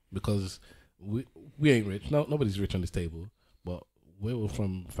though, because we ain't rich. No, nobody's rich on this table, but we're all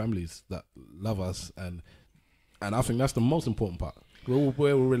from families that love us, and I think that's the most important part.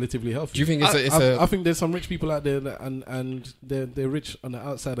 We're relatively healthy. Do you think I I think there's some rich people out there that, and they're rich on the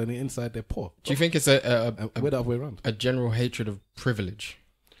outside and the inside they're poor. Do you think it's we're the other way around? a general hatred of privilege?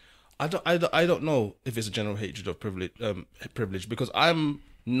 I don't know if it's a general hatred of privilege, because I'm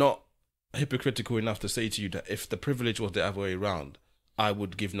not hypocritical enough to say to you that if the privilege was the other way around, I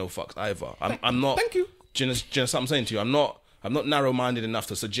would give no fucks either. I'm not. Thank you. Do you know what I'm saying to you? I'm not narrow-minded enough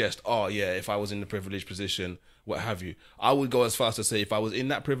to suggest, oh yeah, if I was in the privileged position, what have you. I would go as far as to say if I was in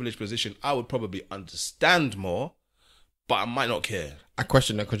that privileged position, I would probably understand more, but I might not care. I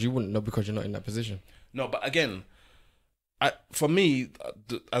question that because you wouldn't know because you're not in that position. No, but again, for me,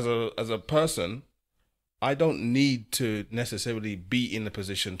 as a person, I don't need to necessarily be in the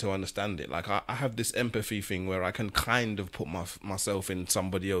position to understand it. Like, I have this empathy thing where I can kind of put myself in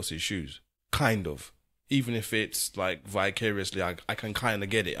somebody else's shoes. Kind of. Even if it's like vicariously, I can kind of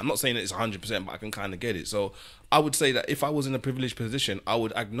get it. I'm not saying that it's 100%, but I can kind of get it. So I would say that if I was in a privileged position, I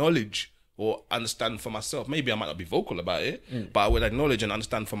would acknowledge or understand for myself. Maybe I might not be vocal about it, but I would acknowledge and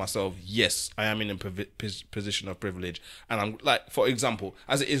understand for myself, yes, I am in a position of privilege. And I'm like, for example,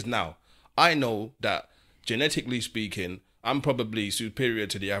 as it is now, I know that genetically speaking, I'm probably superior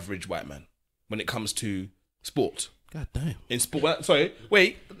to the average white man when it comes to sport. God damn. In sport, sorry,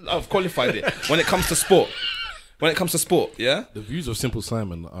 wait, I've qualified it. When it comes to sport, yeah. The views of Simple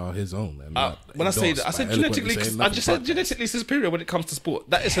Simon are his own. And When I say that, I said genetically. I just said genetically superior when it comes to sport.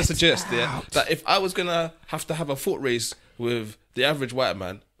 That is to suggest, yeah, that if I was gonna have to have a foot race with the average white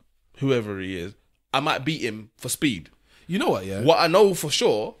man, whoever he is, I might beat him for speed. You know what? Yeah. What I know for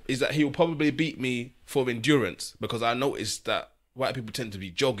sure is that he will probably beat me for endurance, because I noticed that white people tend to be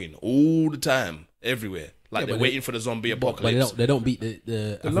jogging all the time, everywhere. Like, they're waiting for the zombie apocalypse. But they don't beat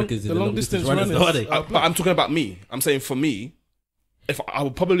the Africans in the long distance runners, runners, are they? But I'm talking about me. I'm saying for me, if I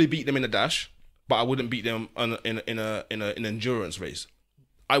would probably beat them in a dash, but I wouldn't beat them in an endurance race.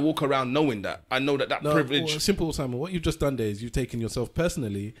 I walk around knowing that. I know that privilege. Well, Simple Simon, what you've just done there is you've taken yourself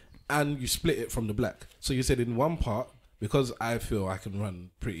personally and you split it from the black. So you said in one part, because I feel I can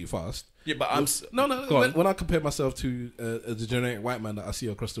run pretty fast. Yeah, but I'm no. When I compare myself to a degenerate white man that I see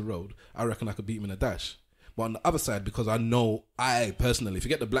across the road, I reckon I could beat him in a dash. But on the other side, because I know I personally,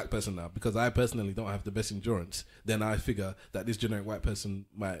 forget the black person now, because I personally don't have the best endurance, then I figure that this generic white person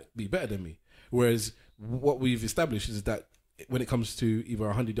might be better than me. Whereas what we've established is that when it comes to either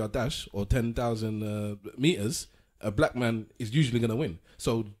a 100-yard dash or 10,000 meters, a black man is usually going to win.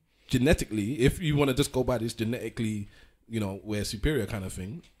 So genetically, if you want to just go by this genetically, we're superior kind of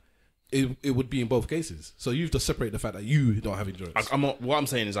thing, it would be in both cases. So you've just separated the fact that you don't have endurance. What I'm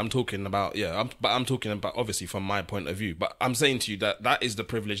saying is I'm talking about obviously from my point of view. But I'm saying to you that is the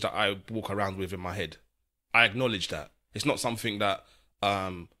privilege that I walk around with in my head. I acknowledge that. It's not something that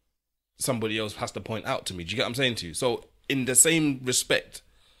somebody else has to point out to me. Do you get what I'm saying to you? So in the same respect,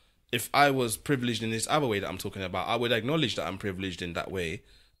 if I was privileged in this other way that I'm talking about, I would acknowledge that I'm privileged in that way.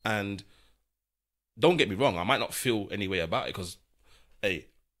 And don't get me wrong, I might not feel any way about it because, hey,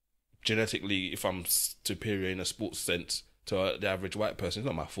 genetically, if I'm superior in a sports sense to the average white person, it's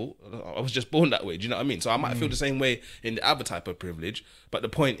not my fault. I was just born that way. Do you know what I mean? So I might feel the same way in the other type of privilege. But the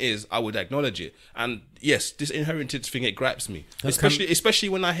point is, I would acknowledge it. And yes, this inheritance thing, it gripes me. Especially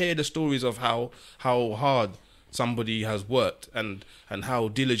when I hear the stories of how hard somebody has worked and how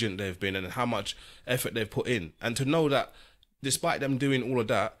diligent they've been and how much effort they've put in. And to know that despite them doing all of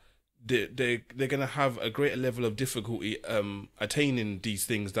that, they're gonna have a greater level of difficulty attaining these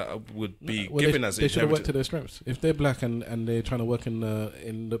things that would be given as they should have worked to their strengths. If they're black and they're trying to work in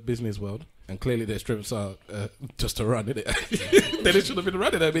the business world, and clearly their strengths are just to run, innit? Then they should have been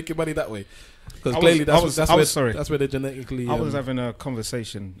running and making money that way. Because clearly that's where they're genetically. I was having a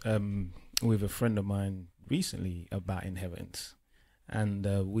conversation with a friend of mine recently about inheritance, and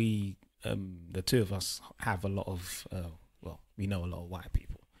we the two of us have a lot of we know a lot of white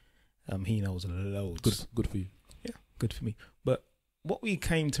people. He knows loads. Good for you. Yeah, good for me. But what we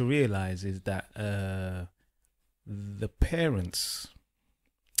came to realize is that the parents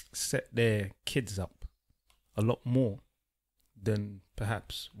set their kids up a lot more than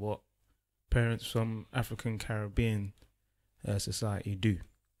perhaps what parents from African Caribbean society do.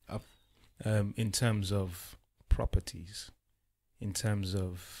 In terms of properties, in terms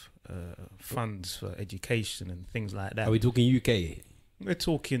of funds for education and things like that. Are we talking UK? We're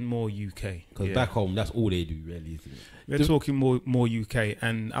talking more UK. Because back home, that's all they do, really, isn't it? We're talking more UK.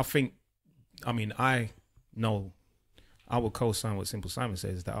 And I know, I will co-sign what Simple Simon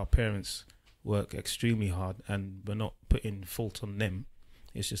says, that our parents work extremely hard and we're not putting fault on them.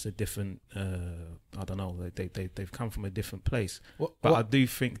 It's just a different, I don't know, they've come from a different place. But I do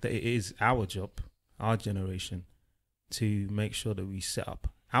think that it is our job, our generation, to make sure that we set up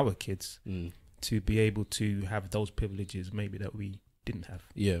our kids to be able to have those privileges maybe that we didn't have.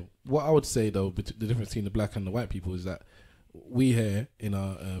 Yeah. What I would say, though, the difference between the black and the white people is that we here in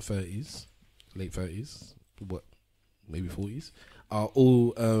our 30s, late 30s, maybe 40s, are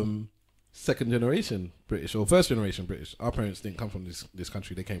all second generation British or first generation British. Our parents didn't come from this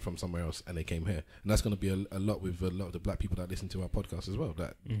country. They came from somewhere else and they came here. And that's going to be a lot with a lot of the black people that listen to our podcast as well,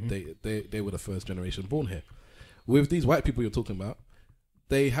 that they were the first generation born here. With these white people you're talking about,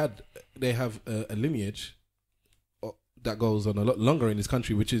 they have a lineage that goes on a lot longer in this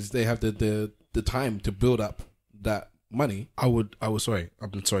country, which is they have the time to build up that money. I'm sorry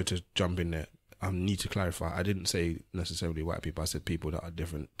to jump in there. I need to clarify. I didn't say necessarily white people. I said people that are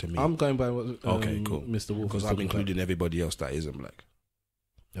different to me. I'm going by what okay, cool. Mr. Wolf, because I'm including everybody else that isn't black.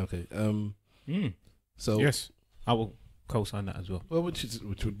 Okay. So yes, I will co-sign that as well. Well, which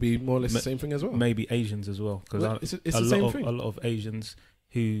would be more or less the same thing as well. Maybe Asians as well, because it's the same thing. A lot of Asians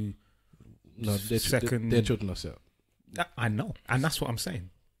who their children are set up. I know, and that's what I'm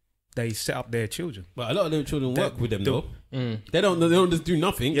saying. They set up their children, but a lot of them children work with them though. They don't just do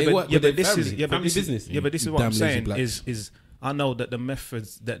nothing. They work with their family business. Yeah, but this is what I'm saying is I know that the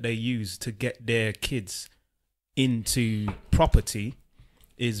methods that they use to get their kids into property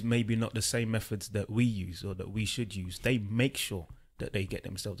is maybe not the same methods that we use or that we should use. They make sure that they get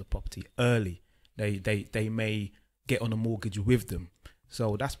themselves a property early. They may get on a mortgage with them.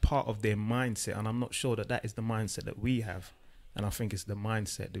 So that's part of their mindset, and I'm not sure that is the mindset that we have. And I think it's the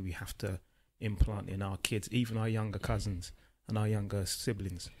mindset that we have to implant in our kids, even our younger cousins and our younger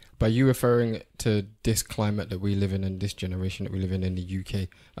siblings. But are you referring to this climate that we live in and this generation that we live in the UK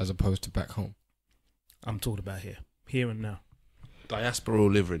as opposed to back home? I'm talking about here and now.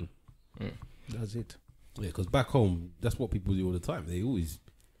 Diasporal living. That's it. Yeah, because back home, that's what people do all the time.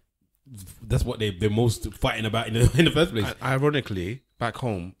 That's what they're most fighting about in the first place. Ironically, back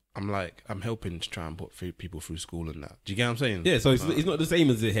home, I'm helping to try and put people through school and that. Do you get what I'm saying? Yeah, so it's not the same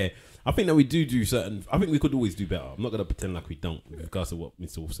as it here. I think that we do certain. I think we could always do better. I'm not gonna pretend like we don't, with regards to what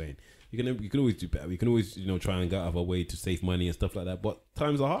Mr. Wolf's saying. You can always do better. We can always try and go out of our way to save money and stuff like that. But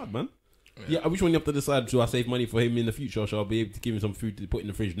times are hard, man. Yeah, which one you have to decide? Should I save money for him in the future, or should I be able to give him some food to put in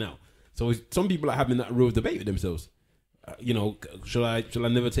the fridge now? So some people are having that real debate with themselves. Should I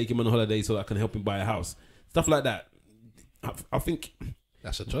never take him on a holiday so that I can help him buy a house? Stuff like that. I think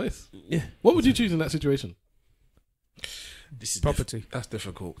that's a choice. Yeah. What would you choose in that situation? This is property. That's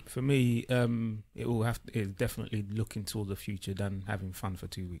difficult for me. It's definitely looking towards the future than having fun for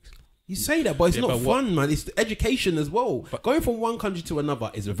 2 weeks. You say that, but it's not fun, man. It's education as well. But going from one country to another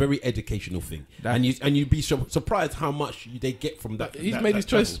is a very educational thing, and you'd be surprised how much they get from that. He's made his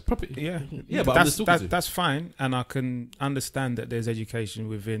choice properly. Yeah, but that's fine, and I can understand that there's education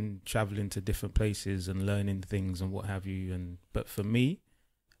within traveling to different places and learning things and what have you. But for me,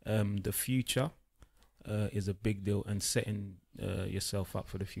 the future is a big deal, and setting yourself up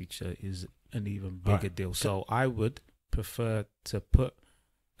for the future is an even bigger deal. So I would prefer to put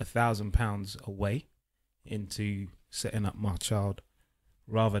 £1,000 away into setting up my child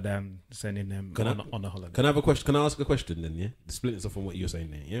rather than sending them on a holiday. Can I have a question? Can I ask a question then? Yeah, the splits off from what you're saying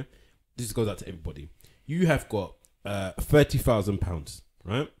there. Yeah, this goes out to everybody. You have got £30,000,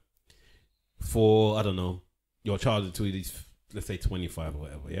 right? For I don't know, your child until he's, let's say, 25 or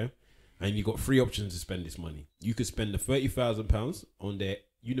whatever. Yeah, and you got 3 options to spend this money. You could spend the £30,000 on their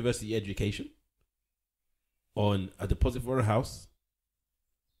university education, on a deposit for a house,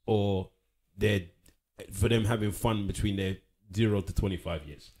 or for them having fun between their 0 to 25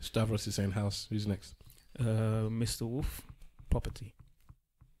 years. Stavros is saying house. Who's next? Mr. Wolf, property.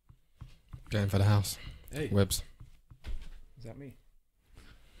 Going for the house. Hey. Webbs. Is that me?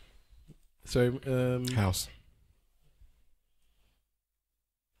 So, house.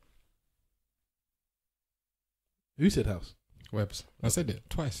 Who said house? Webs. I said it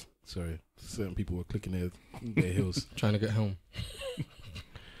twice. Sorry, certain people were clicking their heels. Trying to get home.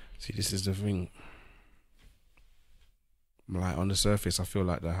 See, this is the thing. Like, on the surface, I feel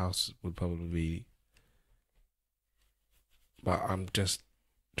like the house would probably be, but I'm just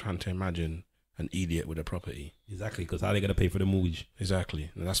trying to imagine an idiot with a property. Exactly, because how are they going to pay for the mortgage?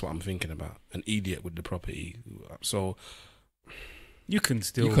 Exactly, and that's what I'm thinking about. An idiot with the property. So You can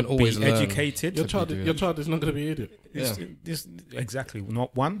still You can always be learn. educated. Your child is not going to be an idiot. Exactly.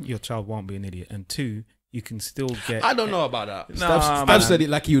 Not one, your child won't be an idiot, and two, you can still get. I don't know about that. Steph said it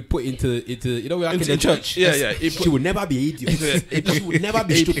like he would put into you know, like in the church. Yeah. She would never be idiot. She would never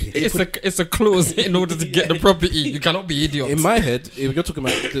be stupid. It's a clause in order to get the property. You cannot be idiot. In my head, if you're talking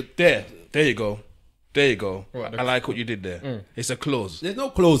about There you go. What, I like what you did there. It's a clause. There's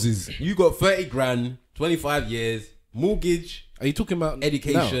no clauses. You got 30 grand, 25 years, mortgage, are you talking about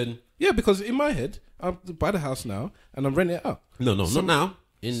education. now? Yeah, because in my head, I'm buy the house now and I'm renting it out. No, not now.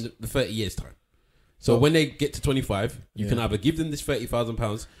 In the 30 years time. So when they get to 25, you can either give them this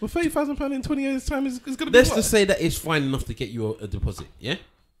 £30,000. Well, £30,000 in 20 years' time is going to be. Let's what? just say that it's fine enough to get you a deposit. Yeah,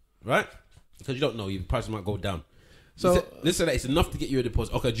 right? Because you don't know, your price might go down. So let's say that it's enough to get you a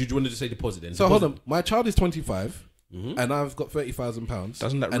deposit. Okay, do you want to just say deposit then? So deposit. hold on, my child is 25, and I've got £30,000.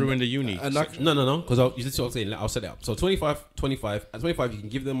 Doesn't that ruin the uni? And No. Because this is what I'm saying. I'll set it up. So 25. At 25, you can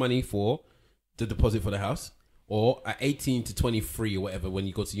give them money for the deposit for the house. Or at 18 to 23 or whatever, when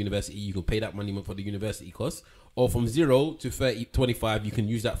you go to university, you can pay that money for the university costs. Or from 0 to 25, you can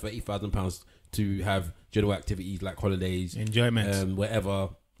use that £30,000 to have general activities like holidays, enjoyment, whatever,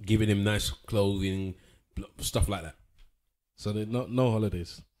 giving him nice clothing, stuff like that. So no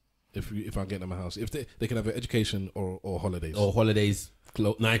holidays. If I get them a house, if they can have an education or holidays Or holidays,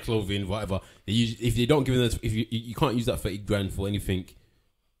 nice clothing, whatever. If they don't give them, if you can't use that 30 grand for anything.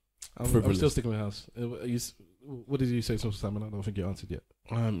 I'm still sticking with house. What did you say, Simon? I don't think you answered yet.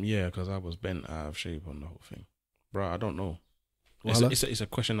 Yeah, because I was bent out of shape on the whole thing, bro. I don't know. Well, It's a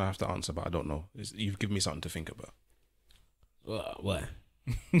question I have to answer, but I don't know. You've given me something to think about. What?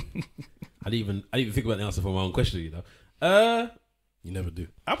 I didn't even think about the answer for my own question. You know. You never do.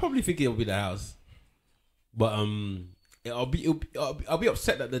 I probably think it'll be the house, but I'll be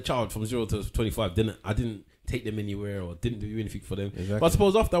upset that the child from 0 to 25 didn't take them anywhere or didn't do anything for them. Exactly. But I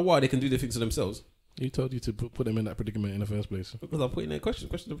suppose after a while they can do the things to themselves. He told you to put them in that predicament in the first place. Because I'm putting a question.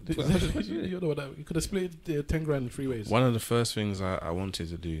 You know that you could have split 10 grand in 3 ways. One of the first things I wanted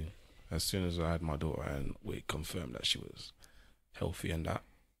to do as soon as I had my daughter and we confirmed that she was healthy and that,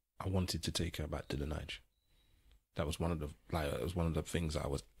 I wanted to take her back to the Nige. That was one of the things I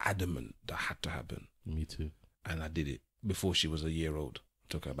was adamant that had to happen. Me too. And I did it before she was a year old.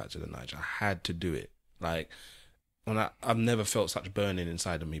 Took her back to the Nige. I had to do it. Like, I've never felt such burning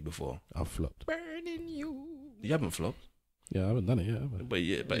inside of me before. I've flopped. Burning you. You haven't flopped. Yeah, I haven't done it yet. But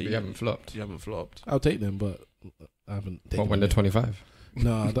You haven't flopped. You haven't flopped. I'll take them, but I haven't taken What, when they're them 25? yet.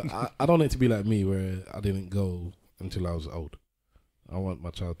 No, I don't want it to be like me where I didn't go until I was old. I want my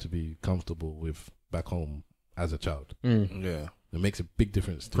child to be comfortable with back home as a child. Yeah. It makes a big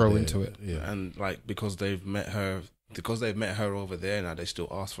difference to Grow into it. Yeah. And like because they've met her over there now, they still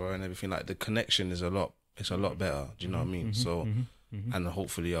ask for her and everything. Like the connection is a lot better. Do you know what I mean? So and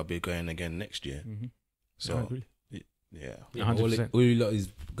hopefully I'll be going again next year. So I agree. yeah. 100%. All you lot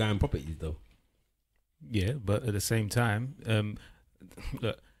is going properties though. Yeah, but at the same time,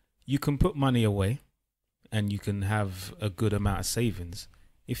 look, you can put money away and you can have a good amount of savings.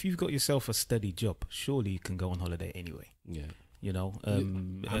 If you've got yourself a steady job, surely you can go on holiday anyway. Yeah. You know,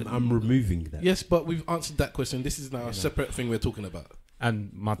 I'm removing that. Yes, but we've answered that question. This is now a separate thing we're talking about.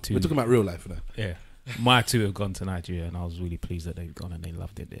 and my two, We're talking about real life now. yeah, my two have gone to Nigeria, and I was really pleased that they've gone and they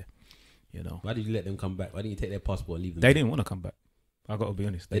loved it there. You know, Why did you let them come back? Why didn't you take their passport and leave them? they didn't want to come back. I got to be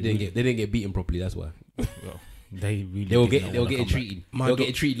honest. They didn't get beaten properly. That's why Well, they really. they'll didn't get wanna come treated. My They'll do-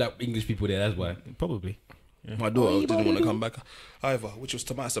 get treated like English people there. That's why. back. Probably. Yeah. My daughter didn't want to come back either, which was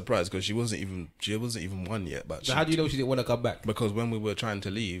to my surprise because she wasn't even one yet. But So how do you know she didn't want to come back? Because when we were trying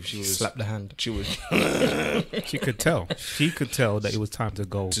to leave, she was Slap the hand. She was She could tell. She could tell that it was time to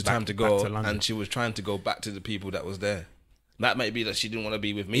go. back to London. and she was trying to go back to the people that was there. That might be that she didn't want to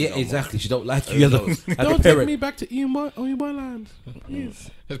be with me. Yeah, no more. exactly. She don't like you as a Don't take parent. me back to Eboy land. Please.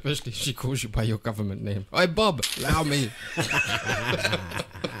 Especially if she calls you by your government name. Hey, Bob, allow me.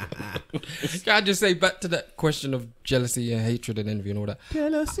 Can I just say back to that question of jealousy and hatred and envy and all that?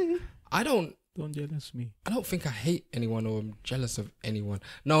 Jealousy. I don't jealous me. I don't think I hate anyone or I'm jealous of anyone.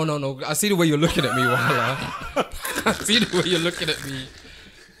 No. I see the way you're looking at me, Wala. I see the way you're looking at me.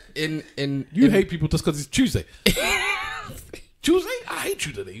 You hate people just because it's Tuesday. Tuesday? I hate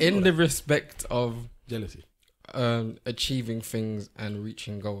you today. In the respect of jealousy. achieving things and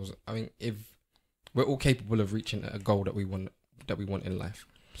reaching goals. I mean, if we're all capable of reaching a goal that we want in life,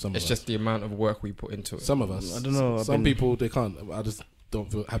 it's just the amount of work we put into it. Some of us. I don't know. Some people, they can't. I just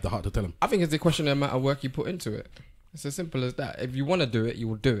don't have the heart to tell them. I think it's the question of the amount of work you put into it. It's as simple as that. If you want to do it, you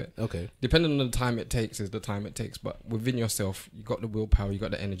will do it. Okay. Depending on the time it takes is the time it takes. But within yourself, you got the willpower, you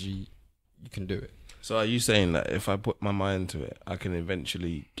got the energy, you can do it. So are you saying that if I put my mind to it, I can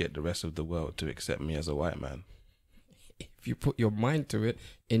eventually get the rest of the world to accept me as a white man? If you put your mind to it,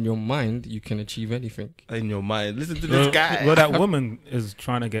 in your mind, you can achieve anything. In your mind, listen to this guy. Well, that woman is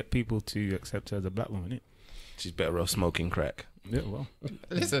trying to get people to accept her as a black woman, innit? She's better off smoking crack. Yeah, well.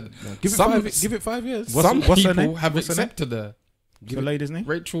 Listen, Give it 5 years. some what's her people name? have What's her name? accepted her. What's the lady's name?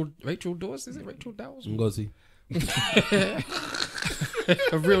 Rachel Dawes, is it Rachel Dawes? Ngozi.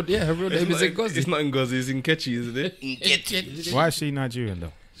 her real name is Ngozi. It's not Ngozi, it's Nkechi, isn't it? Nkechi. Why is she Nigerian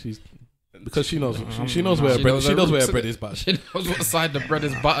though? Because she knows where her bread is buttered. She knows what side the bread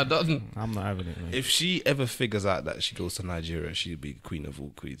is buttered, doesn't? I'm not having it, man. If she ever figures out that she goes to Nigeria, she'll be queen of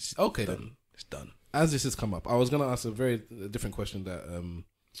all queens. Okay, Done. then. It's done. As this has come up, I was going to ask a very different question that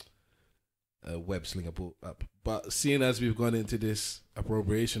Web Slinger brought up. But seeing as we've gone into this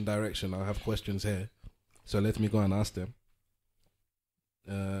appropriation direction, I have questions here. So let me go and ask them.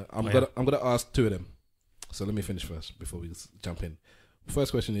 I'm gonna ask two of them. So let me finish first before we jump in.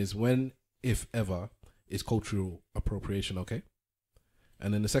 First question is, when, if ever, is cultural appropriation okay?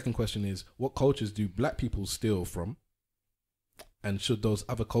 And then the second question is, what cultures do black people steal from? And should those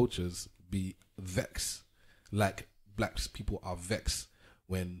other cultures be vexed, like black people are vexed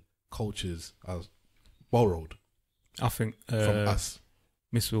when cultures are borrowed I think from us?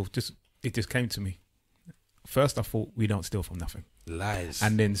 Miss Will, it just came to me. First, I thought we don't steal from nothing. Lies.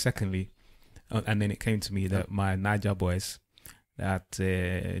 And then secondly, and then it came to me that my Niger boys, that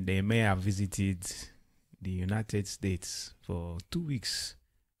they may have visited the United States for 2 weeks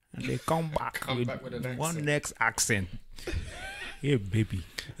and they come back with an one next accent. Yeah, baby.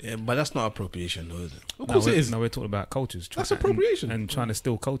 Yeah, but that's not appropriation, though, is it? Of course it is. No, we're talking about cultures. That's appropriation. And trying to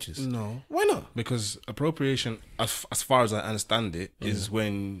steal cultures. No. Why not? Because appropriation, as far as I understand it, is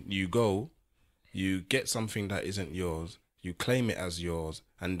when you go, you get something that isn't yours, you claim it as yours,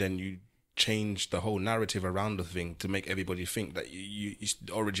 and then you change the whole narrative around the thing to make everybody think that the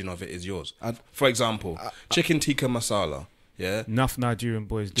origin of it is yours. For example, chicken tikka masala. Yeah, enough Nigerian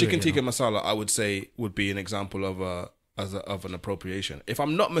boys do chicken it, tikka masala, I would say, would be an example of an appropriation. If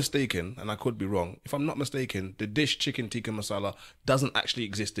I'm not mistaken, and I could be wrong, if I'm not mistaken, the dish chicken tikka masala doesn't actually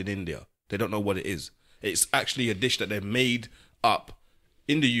exist in India. They don't know what it is. It's actually a dish that they made up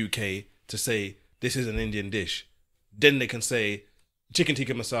in the UK to say this is an Indian dish. Then they can say chicken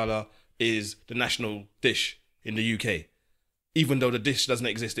tikka masala is the national dish in the UK, even though the dish doesn't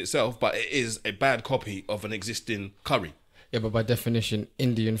exist itself, but it is a bad copy of an existing curry. Yeah, but by definition,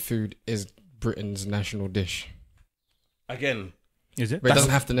 Indian food is Britain's national dish. Again, is it? But it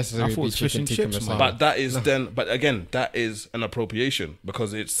doesn't have to necessarily be it's fish chicken and tikka chips, masala. but that is but again, that is an appropriation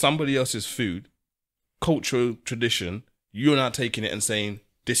because it's somebody else's food, cultural tradition. You're not taking it and saying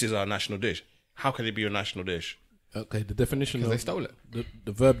this is our national dish. How can it be your national dish? Okay, the definition Because of they stole it.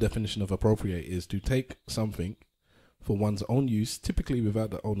 the verb definition of appropriate is to take something for one's own use, typically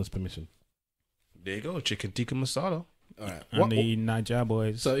without the owner's permission. There you go, chicken tikka masala. All right. And the Niger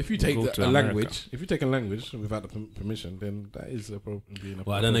boys. So if you take go to a America. language without the permission, then that is being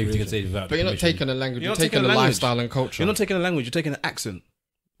Well, I don't know if you can say without. But you're not permission. taking a language, You're you're not taking taking a a language. lifestyle and culture. You're not taking a language, you're taking an accent.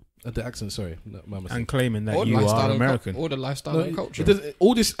 the accent. Sorry, no, my mistake. and claiming that Or the you lifestyle are and American. Or the lifestyle No, and culture. it does,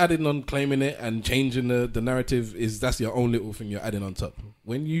 all this adding on, claiming it and changing the narrative that's your own little thing you're adding on top.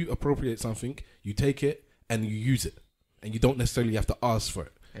 When you appropriate something, you take it and you use it, and you don't necessarily have to ask for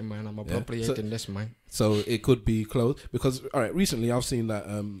it. Hey man, I'm Yeah. appropriating this, man. So it could be clothes because all right. Recently, I've seen that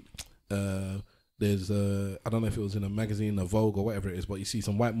there's I don't know if it was in a magazine, a Vogue or whatever it is, but you see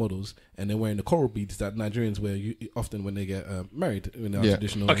some white models and they're wearing the coral beads that Nigerians wear often when they get married in our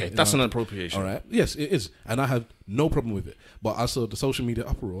traditional. Okay, that's an appropriation. All right. Yes, it is, and I have no problem with it. But I saw the social media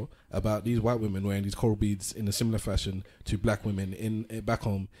uproar about these white women wearing these coral beads in a similar fashion to black women in back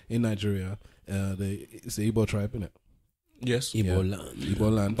home in Nigeria. It's the Igbo tribe, isn't it? Yes.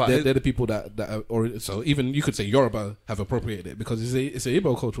 Igbo land. But They're the people that are, or so even you could say Yoruba have appropriated it because it's a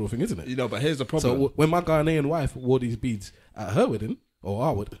Igbo cultural thing, isn't it? You know, but here's the problem. So when my Ghanaian wife wore these beads at her wedding,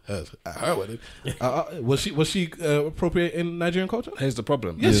 or at her wedding, was she appropriating Nigerian culture? Here's the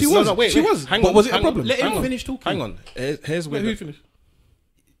problem. Yes, she was. No, wait, she wait. was. Hang But on, was it a hang on. problem? Let Hang him on. finish talking. Hang on. Here's where Wait, who finished?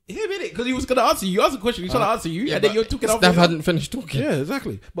 Hear me, because he was going to answer you. You asked a question. He's trying to answer you, and then you're talking off. Steph hadn't finished talking. Yeah,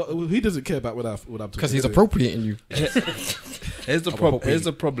 exactly. But he doesn't care about what I'm talking Because he's about. appropriating you. Here's the problem. Here's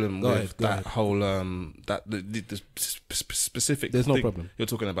the problem Go with ahead, go that ahead. whole that the specific. There's no thing problem. you're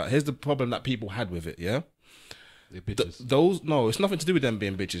talking about. Here's the problem that people had with it. Yeah, They're bitches. it's nothing to do with them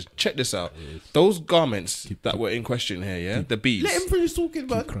being bitches. Check this out. Those garments that were in question here. Yeah, the beads. Let him finish talking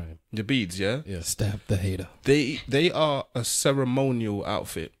Keep about. crying. The beads. Yeah, Yeah. Stab the hater. they are a ceremonial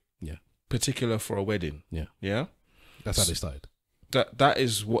outfit. Yeah. Particular for a wedding. Yeah. Yeah. That's how they started. That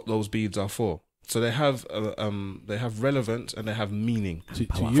is what those beads are for. So they have relevance and they have meaning To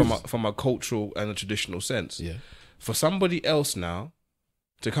from a cultural and a traditional sense. yeah. For somebody else now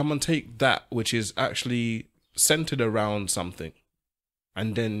to come and take that which is actually centered around something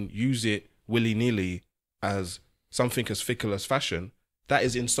and then use it willy-nilly as something as fickle as fashion, that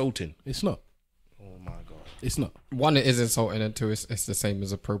is insulting. It's not. Oh my God. It's not. One, it is insulting, and two, it's the same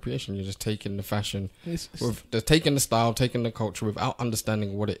as appropriation. You're just taking the fashion, they're taking the style, taking the culture without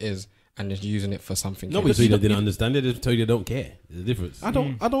understanding what it is, and just using it for something. Nobody told you they didn't understand it. They told you they don't care. There's a difference. I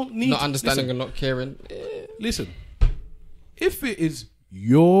don't need not understanding listen, and not caring. Listen, if it is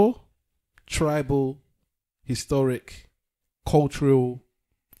your tribal, historic, cultural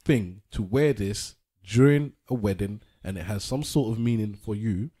thing to wear this during a wedding and it has some sort of meaning for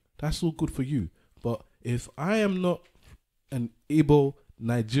you, that's all good for you. But if I am not an Igbo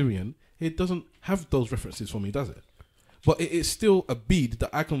Nigerian, it doesn't have those references for me, does it? But it is still a bead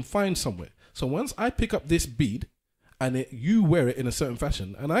that I can find somewhere. So once I pick up this bead and you wear it in a certain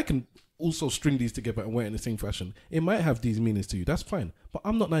fashion, and I can also string these together and wear it in the same fashion, it might have these meanings to you. That's fine. But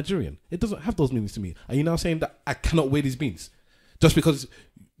I'm not Nigerian. It doesn't have those meanings to me. Are you now saying that I cannot wear these beads? Just because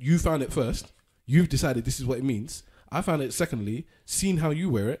you found it first, you've decided this is what it means. I found it secondly, seen how you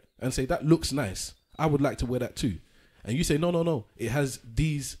wear it and say, that looks nice. I would like to wear that too. And you say, no. It has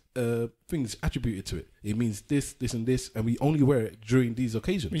these things attributed to it. It means this, this, and this, and we only wear it during these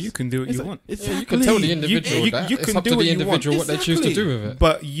occasions. You can do what you want. Exactly. You can tell the individual that. you It's can up do to what the you want. individual what they choose to do with it.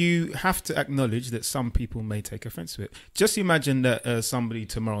 But you have to acknowledge that some people may take offense to it. Just imagine that somebody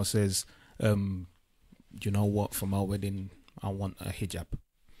tomorrow says, you know what, for my wedding, I want a hijab.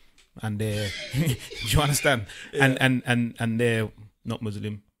 And they're, do you understand? Yeah. And they're not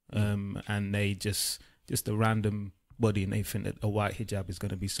Muslim, and they just a random body, and they think that a white hijab is going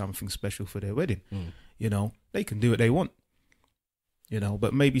to be something special for their wedding. You know, they can do what they want. You know,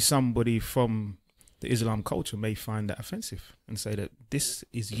 but maybe somebody from the Islam culture may find that offensive and say that this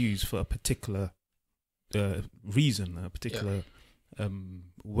is used for a particular reason, a particular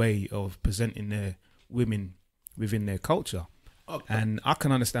way of presenting their women within their culture. Okay. And I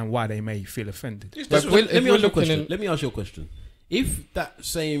can understand why they may feel offended. Let me ask you a question. If that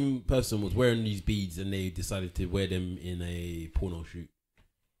same person was wearing these beads and they decided to wear them in a porno shoot,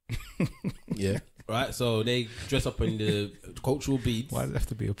 yeah, right? So they dress up in the cultural beads. Why does it have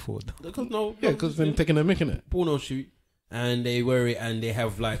to be a porno? Because they're taking a mick in it. Porno shoot, and they wear it, and they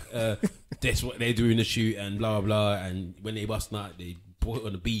have like that's what they do in the shoot, and blah blah blah. And when they bust out, they put it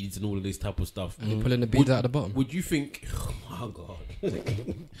on the beads and all of this type of stuff. And you're pulling the beads out of the bottom. Would you think? Oh God.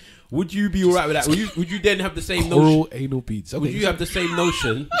 Would you be alright with that? Would you then have the same notion? Anal beads. Okay, would you have the same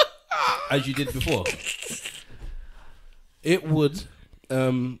notion as you did before? It would.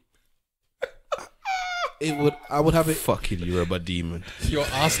 It would. I would have it. Fucking Yoruba demon. Your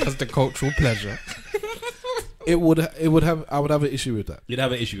ass has the cultural pleasure. It would. It would have. I would have an issue with that. You'd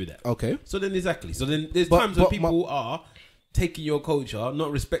have an issue with that. Okay. So then exactly. So then there's times when people are taking your culture,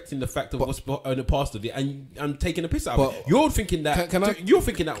 not respecting the fact of what's in the past of it, and taking a piss out of it. You're thinking that you're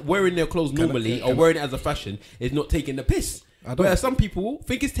thinking that wearing their clothes normally or wearing it as a fashion is not taking the piss. Whereas some people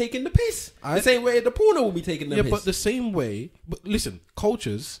think it's taking the piss. The same way the porno will be taking the piss. Yeah, but the same way. But listen,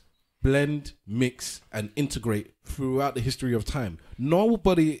 cultures blend, mix, and integrate throughout the history of time.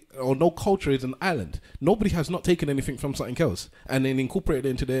 Nobody or no culture is an island. Nobody has not taken anything from something else and then incorporated it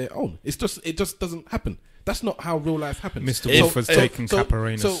into their own. It just doesn't happen. That's not how real life happens. Mr. Wolf has taken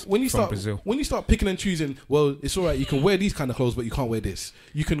Caparenas from Brazil. When you start picking and choosing, well, it's all right. You can wear these kind of clothes, but you can't wear this.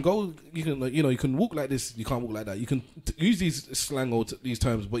 You can go. You can, you can walk like this. You can't walk like that. You can use these slang or these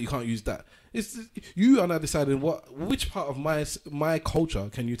terms, but you can't use that. It's you are now deciding which part of my culture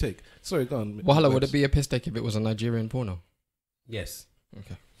can you take. Sorry, go on. Well, hello, would it be a piss take if it was a Nigerian porno? Yes.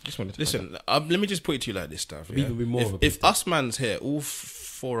 Okay. Just wanted to listen. Let me just put it to you like this, stuff. Yeah? Even be more if us man's here, all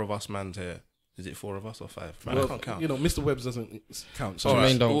four of us man's here. Is it 4 of us or 5? Man, I can't count. Mr. Webbs doesn't count. So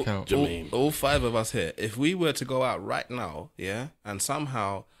Jermaine don't count. All 5 of us here. If we were to go out right now, yeah, and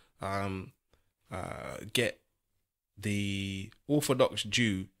somehow get the Orthodox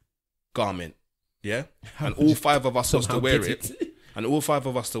Jew garment, yeah, and all 5 of us was to wear it, and all 5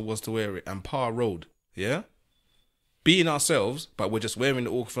 of us was to wear it, and Par Road, yeah, being ourselves, but we're just wearing the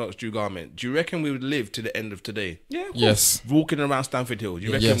Orthodox Jew garment, do you reckon we would live to the end of today? Yeah. Yes. Walking around Stamford Hill, do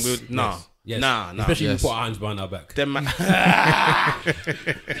you reckon Yes. we would? Nah. Yes. Nah. Especially if Yes. we put our hands behind our back. Them man- Have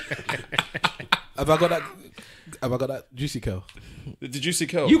I got that juicy curl? the juicy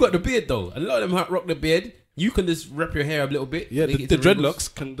curl. You got the beard though. A lot of them rock the beard. You can just wrap your hair a little bit. Yeah, make the it to wrinkles.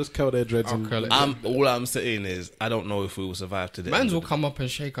 dreadlocks can just curl their dreads. I'll And curl it. all I'm saying is, I don't know if we will survive to the Mans end. will come up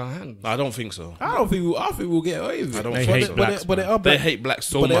and shake our hand. I don't think so. I think we'll get away with it. I don't They think hate so. blacks, but they man. are They black. hate blacks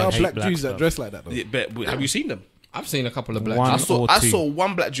so But there are much. hate black black Jews that stuff. dress like that though. Yeah, but have you seen them? I've seen a couple of black One Jews. or I two. saw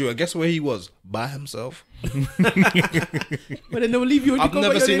one black Jew. And guess where he was? By himself. But then they'll leave you. And I've you go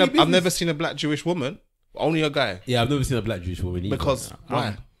about your daily I've business. never seen a black Jewish woman. Only a guy. Yeah, I've never seen a black Jewish woman either. Because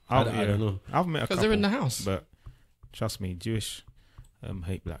why? I don't know. I've met a couple. Because they're in the house. But trust me, Jewish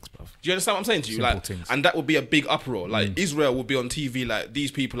hate blacks, bruv. Do you understand what I'm saying to you? Simple Like, things. and that would be a big uproar. Like Israel would be on TV. Like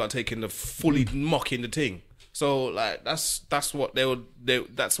these people are taking the fully mocking the thing. So like that's what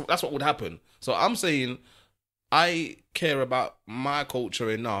that's what would happen. So I'm saying I care about my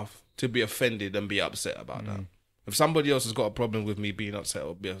culture enough to be offended and be upset about that. If somebody else has got a problem with me being upset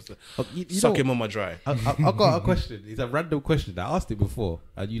or be upset, suck him on my dry. I've got a question. It's a random question. I asked it before,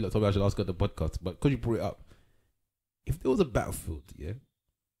 and you lot told me I should ask it on the podcast, but because you brought it up, if there was a battlefield, yeah,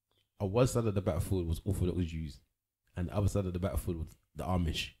 on one side of the battlefield was Orthodox Jews, and the other side of the battlefield was the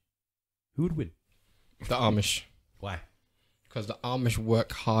Amish, who would win? The Amish. Why? Because the Amish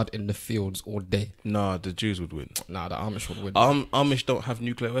work hard in the fields all day. Nah, the Jews would win. Nah, the Amish would win. Amish don't have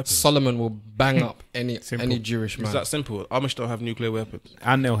nuclear weapons. Solomon will bang up any Jewish man. It's that simple. Amish don't have nuclear weapons.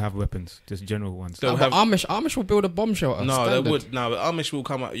 And they'll have weapons, just general ones. They'll But have Amish will build a bomb shelter. no, standard. they would. No, but Amish will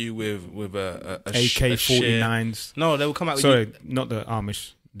come at you with a AK-49s. No, they will come at you. Sorry, not the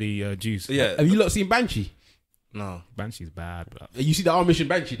Amish, the Jews. Yeah. Have you lot seen Banshee? No. Banshee's bad, bruv. You see the Amish in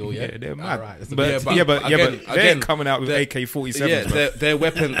Banshee though, yeah? Yeah, they're mad. Alright, that's But, Yeah, but again, they ain't coming out with they're- AK-47s, Yeah, bruv.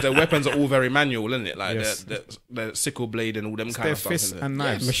 their weapons are all very manual, isn't it? Like Yes. their sickle blade and all them kind Their of stuff. fists innit? and Yeah,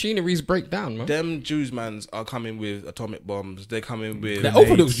 knives. machineries break down, man. Them Jews mans are coming with atomic bombs. They're coming with They're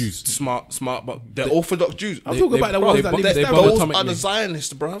Orthodox Jews. smart. But they're Orthodox Jews. I'm talking about the ones that live Those there. are the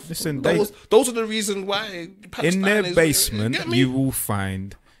Zionists, bruv. Listen, those are the reasons why Palestine In their is- basement, get me? you will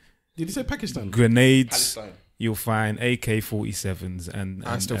find Did you say Pakistan? grenades. Palestine. You'll find AK-47s and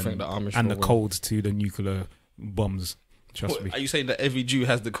I still think the Amish and will the win. codes to the nuclear bombs. Trust What, me. are you saying that every Jew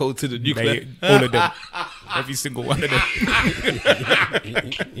has the code to the nuclear? All of them. Every single one of them.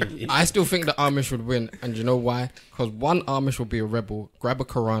 I still think the Amish would win, and you know why? Because one Amish will be a rebel, grab a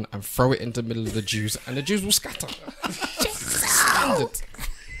Quran and throw it into the middle of the Jews, and the Jews will scatter. Standard.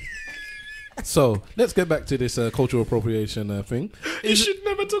 So let's get back to this cultural appropriation thing. You should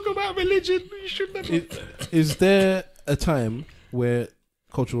never talk about religion. You should never. Is there a time where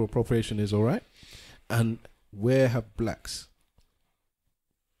cultural appropriation is all right, and where have blacks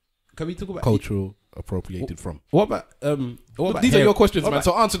Can we talk about cultural appropriated from? What about what about These hair? are your questions, What man. about-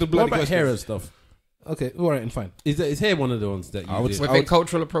 So answer the What bloody about questions. hair and stuff? Okay, all right, and fine. Is hair one of the ones that you I would did? say- Within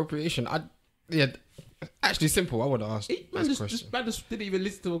cultural appropriation, actually simple. I would have asked Man, this just question. man just didn't even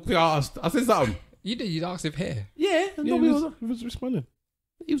listen to what I asked. I said something. You did. You asked if hair. Yeah, and Yeah, nobody he was responding.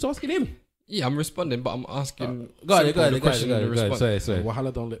 he was asking him. Yeah, I'm responding, but I'm asking. Go ahead, simple, the question and the go ahead. response. Sorry.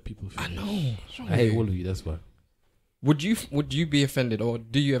 Wahala don't let people finish. I know. I hate all of you. That's why. Would you be offended, or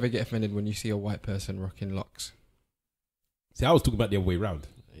do you ever get offended when you see a white person rocking locks? See, I was talking about the other way round.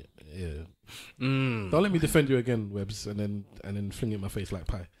 Yeah. Mm. Don't let me defend you again, Webbs, and then fling it in my face like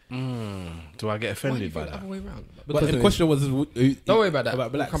pie. Do I get Why do you offended by think the that? other way around? Because the anyway, question was, Don't worry about that.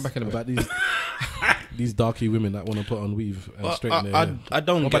 About We'll blacks. come back in a bit. About these darky women that want to put on weave and straighten their hair. I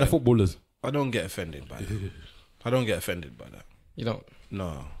don't What about the get. footballers? I don't get offended by that. I don't get offended by that. You don't.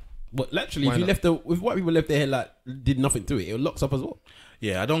 No. But literally, Why if you not? if white people left their hair like did nothing to it, it locks up as well.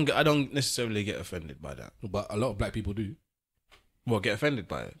 Yeah, I don't necessarily get offended by that. But a lot of black people do. Well, get offended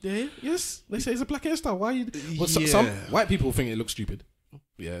by it. Yeah, yes. They say it's a black hairstyle. Why you? Well, Yeah. some white people think it looks stupid.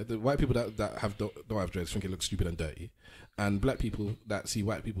 Yeah, the white people that don't have dreads think it looks stupid and dirty, and black people that see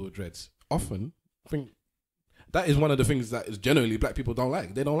white people with dreads often think that is one of the things that is generally black people don't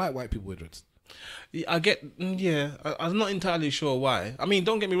like. They don't like white people with dreads. Yeah, I get. Yeah, I'm not entirely sure why. I mean,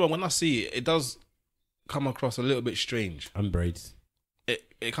 don't get me wrong. When I see it, it does come across a little bit strange. And braids.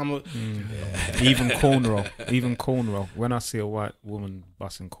 It come. Even cornrow. When I see a white woman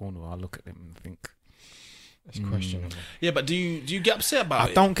busting cornrow, I look at them and think, It's questionable. Yeah, but do you get upset about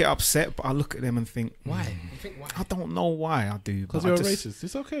I it? don't get upset, but I look at them and think, Why? You think why? I don't know why I do. Because but you're I a just- racist.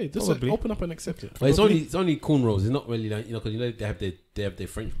 It's okay. Just Probably. open up and accept it. But it's only cornrows. It's not really like because they have their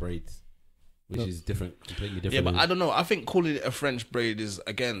French braids, which is different, completely different. Yeah, but I don't know. I think calling it a French braid is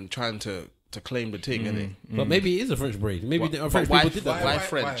again trying to to claim the thing, innit? But maybe it is a French braid. Maybe What- the but French why- people did that. why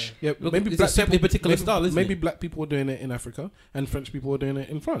French? Yeah, Look, maybe it's black a certain people, particular maybe, style, isn't maybe it? black people were doing it in Africa and French people were doing it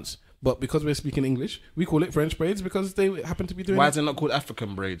in France. But because we're speaking English, we call it French braids because they happen to be doing Why it. is it not called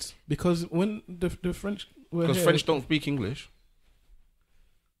African braids? Because when the French were Because here, French don't speak English.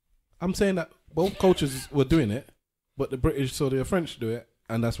 I'm saying that both cultures were doing it, but the British saw the French do it,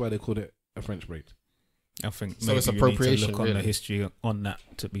 and that's why they called it a French braid. I think So maybe it's you need appropriation, to look on the really. history on that.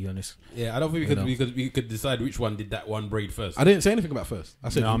 To be honest, Yeah, I don't think You know. we could decide which one did that one braid first. I didn't say anything about first. I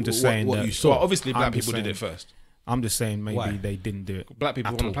said No, I'm just what, saying what that- you So saw. obviously black I'm just people did saying- it first. I'm just saying maybe Why? they didn't do it. Black people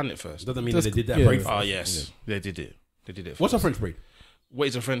At were on all. the planet first. Doesn't mean Just- that they did that yeah. braid Oh first. yes, they did it. They did it. What's a first. French braid? What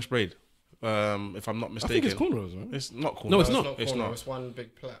is a French braid? If I'm not I think mistaken, it's cornrows, man. It's not cornrows. No, it's not. It's corner, not. It's one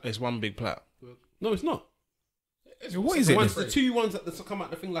big plait. It's one big plait. No, it's not. What is The it? ones, then? the two ones that come out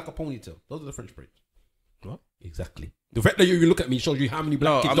the thing like a ponytail. Those are the French braids. What? Exactly. The fact that you look at me shows you how many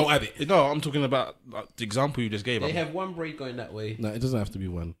black kids don't have it. No, I'm talking about the example you just gave. They have one braid going that way. No, it doesn't have to be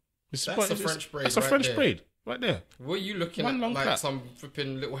one. It's, That's but a it's- French braid That's a right French there. braid right there. What are you looking One at? long Like plait. some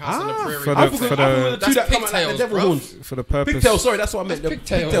flipping little house on the prairie. for I the- forgot- for I forgot the- the two That's that come out like the pigtails, devil bruv. horns. For the purpose. Pigtails, sorry, that's what I meant. The That's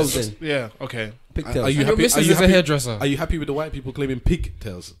pigtails pigtails. then. Yeah. Okay. Pigtails. Are you Your happy? missus Are you is a happy? hairdresser. Are you happy with the white people claiming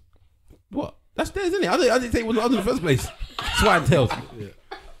pigtails? What? That's theirs, isn't it? I didn't say it was ours in the first place. Swine tails.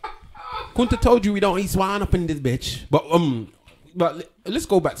 Couldn't have told you we don't eat swine up in this bitch. But let's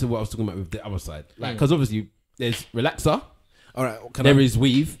go back to what I was talking about with the other side. Like, because obviously there's relaxer, All right, there is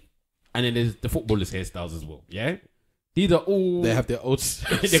weave, and then there's the footballers' hairstyles as well. Yeah, these are all they have their own.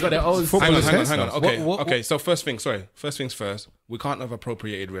 they got their own. Hang on. hairstyles. Okay. What- Okay. So first things first. We can't have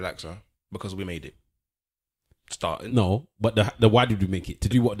appropriated relaxer because we made it. Starting. No, but the why did we make it? To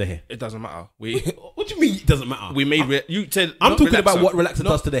do what the hair? It doesn't matter. We What do you mean it doesn't matter? we made. You said I'm not talking relaxer. about what relaxer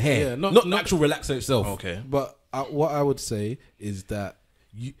does to the hair, yeah, not not- the actual relaxer itself. Okay. But what I would say is that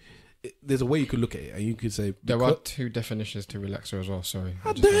there's a way you could look at it, and you could say, There are two definitions to relaxer as well. Sorry.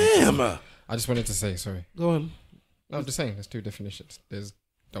 "Ah, damn, I just wanted to say sorry. go on." No, I'm just saying there's two definitions.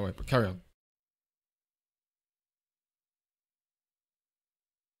 Don't worry, but carry on.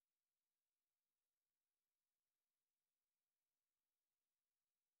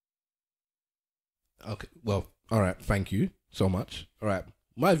 Okay, well, all right, thank you so much. All right,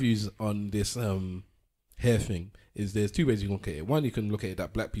 my views on this hair thing is there's two ways you can look at it. One, you can look at it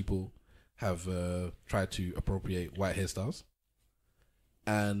that black people have tried to appropriate white hairstyles,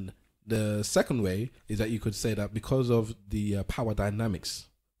 and the second way is that you could say that because of the power dynamics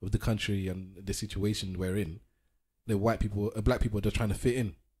of the country and the situation we're in, the black people are just trying to fit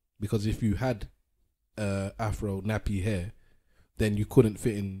in. Because if you had Afro nappy hair, then you couldn't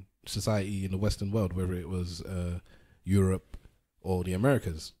fit in society in the Western world, whether it was Europe or the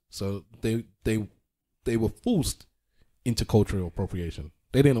Americas. So they were forced into cultural appropriation.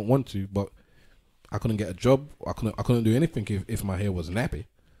 They didn't want to, but I couldn't get a job. I couldn't do anything if my hair was nappy.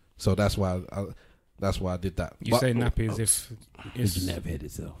 So that's why I did that. You But say nappy as if it's never had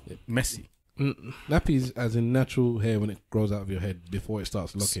itself. messy. nappies as in natural hair when it grows out of your head before it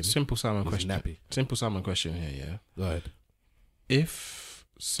starts locking. Simple Simon It's question. nappy. Simple Simon question here. Yeah. Go ahead. If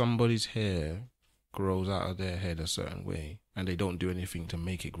somebody's hair grows out of their head a certain way and they don't do anything to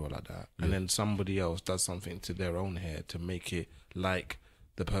make it grow like that, and then somebody else does something to their own hair to make it like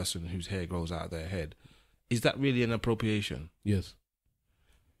the person whose hair grows out of their head, is that really an appropriation? Yes.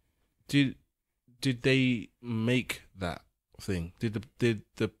 Did they make that thing? Did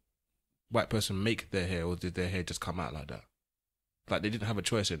the white person make their hair, or did their hair just come out like that? Like they didn't have a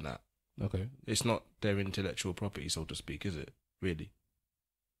choice in that. Okay. It's not their intellectual property, so to speak, is it? Really?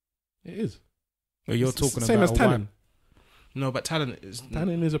 It is. But you're It's talking the same about as a white- tanning. No, but tanning is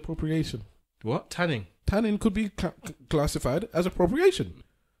Tanning is appropriation. what? Tanning? Tanning could be classified as appropriation.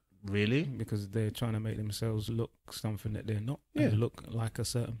 Really? because they're trying to make themselves look something that they're not, Yeah. and look like a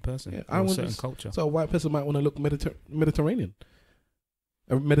certain person, Yeah, or I a want certain this- culture. So a white person might want to look Mediterranean.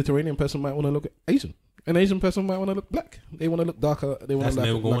 A Mediterranean person might want to look Asian. An Asian person might want to look black. They want to look darker. They want That's to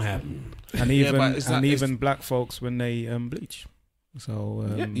never look gonna black. happen. And Yeah, even but is that- even black folks when they bleach. So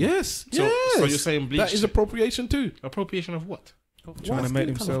Yes. So, yes. so you're saying bleach? that is appropriation too. appropriation of what? trying to make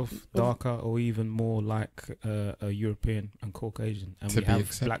Skin colour. themselves darker or even more like a European and Caucasian, and To we be have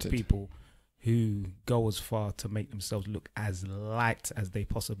accepted. black people who go as far to make themselves look as light as they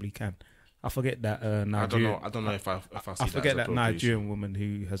possibly can. I forget that Nigerian. I don't know if I see I that forget as that appropriation. Nigerian woman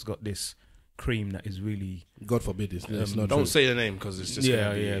who has got this cream that is really God forbid it's not Don't true. say the name because it's just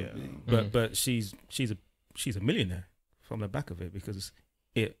gonna be, but she's a millionaire from the back of it, because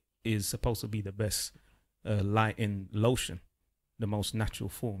it is supposed to be the best lighting lotion, the most natural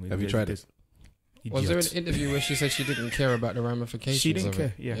form. Have you tried it? Was there an Idiot. interview where she said she didn't care about the ramifications? She didn't of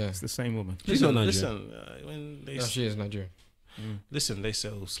care. It? Yeah, it's the same woman. She's not Listen, Nigerian. when they No, she is Nigerian. listen, they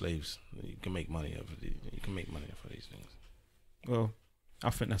sell slaves. You can make money over the, you can make money off of these things. Well, I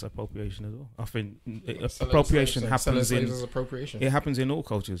think that's appropriation as well. I think Selling appropriation slaves- selling happens slaves in is appropriation. it happens in all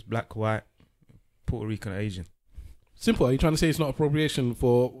cultures: black, white, Puerto Rican, Asian. Simple. Are you trying to say it's not appropriation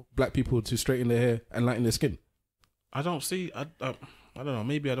for black people to straighten their hair and lighten their skin? I don't see. I don't know.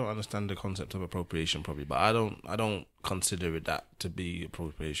 Maybe I don't understand the concept of appropriation, probably, but I don't consider it that to be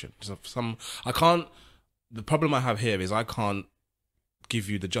appropriation. So I can't. The problem I have here is I can't give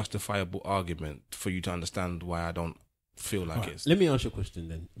you the justifiable argument for you to understand why I don't feel like Right, it's. let me ask you a question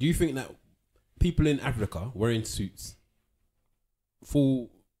then. Do you think that people in Africa wearing suits, full,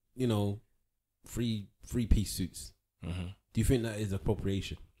 three-piece suits, Mhm. do you think that is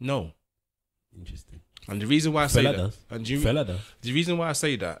appropriation? No, Interesting. and the reason why I say Fella that, does. and you, Fella does. the reason why I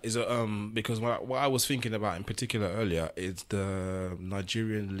say that is because what I was thinking about in particular earlier is the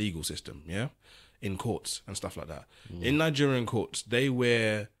Nigerian legal system, yeah, in courts and stuff like that. In Nigerian courts, they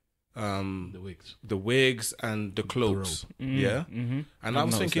wear the wigs and the cloaks, yeah. Mm-hmm. And I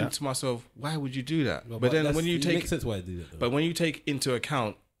was thinking to myself, why would you do that? Well, but then that's- when you it take, makes sense why I do that. Though. but when you take into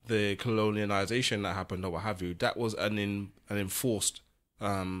account the colonialization that happened or what have you, that was an enforced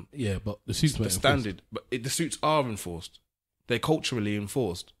Yeah, but the suits the standard. But the suits are enforced. They're culturally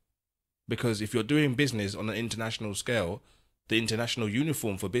enforced. Because if you're doing business on an international scale, the international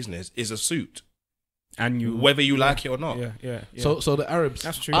uniform for business is a suit, And you, whether you like it or not. yeah. So the Arabs,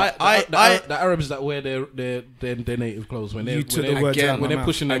 That's true. the Arabs that wear their native clothes when You they're took the words out of my when they're mouth.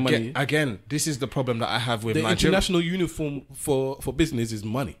 pushing their money. Again, this is the problem that I have with The Nigeria. international uniform for business is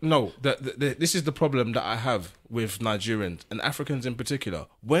money. No, this is the problem that I have with Nigerians and Africans in particular.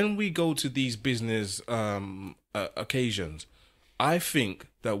 When we go to these business occasions, I think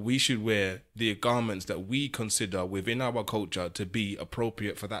that we should wear the garments that we consider within our culture to be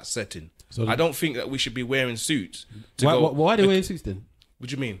appropriate for that setting. So I don't think that we should be wearing suits. Why are they wearing suits then? What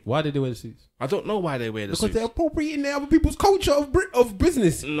do you mean? Why did they wear suits? I don't know why they wear the Because suits. they're appropriating the other people's culture of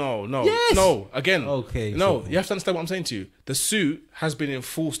business. No. Yes. No. Again. Okay, No, so- you have to understand what I'm saying to you. The suit has been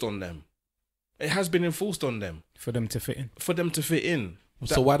enforced on them. It has been enforced on them for them to fit in. for them to fit in.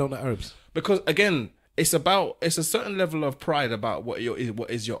 So why don't the Arabs? Because again, it's a certain level of pride about what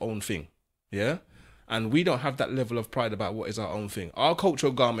is your own thing, yeah, and we don't have that level of pride about what is our own thing. Our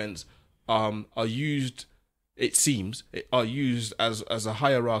cultural garments are used. It seems are used as a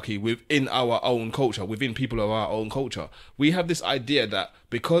hierarchy within our own culture, within people of our own culture. We have this idea that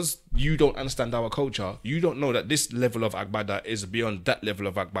because you don't understand our culture, you don't know that this level of agbada is beyond that level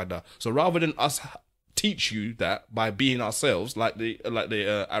of agbada. So rather than us teach you that by being ourselves, like the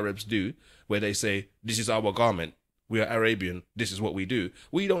Arabs do, where they say this is our garment, we are Arabian, this is what we do.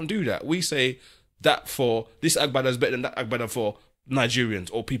 We don't do that. We say that for this agbada is better than that agbada for Nigerians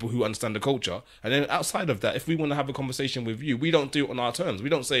or people who understand the culture. And then outside of that, if we want to have a conversation with you, we don't do it on our terms. We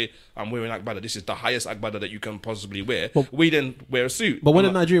don't say, I'm wearing agbada, this is the highest agbada that you can possibly wear. We then wear a suit. But when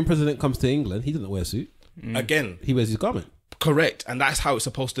a Nigerian president comes to England, he doesn't wear a suit. Again, He wears his garment. correct. And that's how it's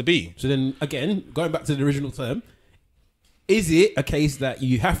supposed to be. So then, again, going back to the original term, is it a case that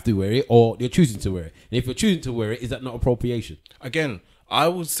you have to wear it or you're choosing to wear it? And if you're choosing to wear it, is that not appropriation? Again, I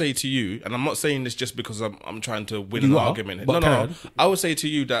would say to you, and I'm not saying this just because I'm trying to win an You are, argument. but No. carry on. I would say to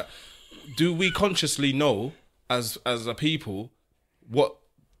you that do we consciously know as a people what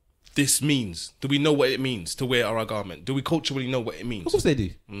this means? Do we know what it means to wear our garment? Do we culturally know what it means? Of course they do.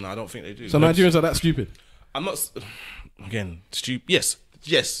 No, I don't think they do. So Nigerians are that stupid. I'm not. Again, stupid.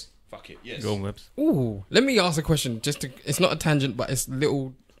 Yes. Fuck it. Yes. Go on, Webs. Ooh, let me ask a question. It's not a tangent, but it's a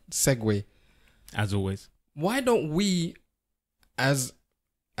little segue. As always. Why don't we, as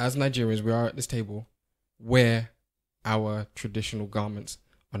Nigerians, we are at this table, wear our traditional garments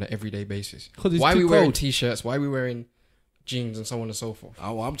on an everyday basis? 'Cause it's Why are too we wearing cold. t-shirts? Why are we wearing jeans and so on and so forth?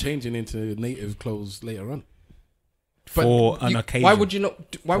 Oh, I'm changing into native clothes later on. But For an occasion. Why would you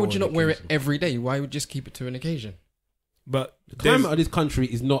not? Why would For you not an wear it occasion. every day? Why would you just keep it to an occasion? But The climate of this country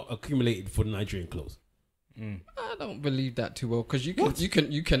is not accumulated for Nigerian clothes. I don't believe that too well because you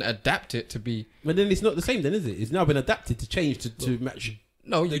can adapt it to be. But then it's not the same then, is it? It's now been adapted to change to match.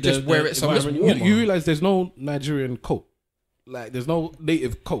 No, you The- just the- wear the it so it's environment warmer. You realize there's no Nigerian coat. Like there's no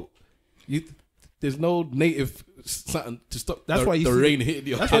native coat. There's no native something to stop. That's why you the see- rain hitting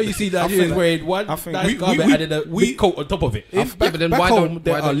your That's head. why you see I Nigerians think- wearing one I think- nice we- garment we- and then a we- big coat on top of it. If Yeah, but then back why home, don't-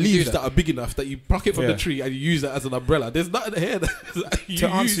 there why are don't you do leaves that? that are big enough that you pluck it from Yeah. the tree and you use that as an umbrella. There's nothing here that you to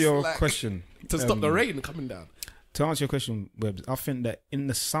answer use, your like, question, to stop the rain coming down. To answer your question, Webbs, I think that in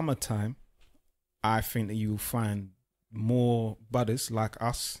the summertime, I think that you'll find more brothers like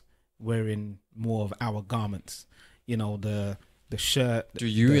us wearing more of our garments. You know, the shirt. Do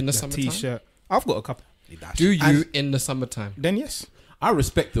you in the the summertime? T-shirt. I've got a couple. Do you And- in the summertime? Then yes. I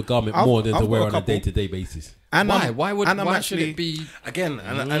respect the garment I've- more than I've to got wear a on a couple. day-to-day basis. And Why? I'm- Why would? and I'm Why should actually- it be? Again,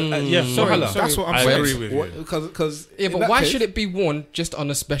 and yeah, Sorry, Wahala. sorry. That's what I'm I saying. agree with you. Because Yeah, but why should it be worn just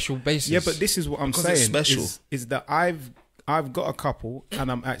on a special basis? Yeah, but this is what I'm Because it's saying. special. Is that I've got a couple,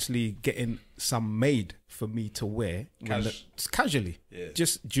 and I'm actually getting some made for me to wear casually,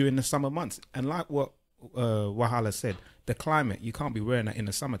 just during the summer months. And like what Wahala said, the climate, you can't be wearing that in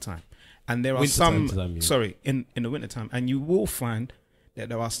the summertime. And there are Wintertime, in the wintertime, and you will find that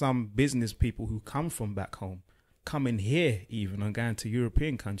there are some business people who come from back home, coming here even and going to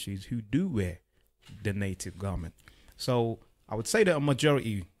European countries who do wear the native garment. So I would say that a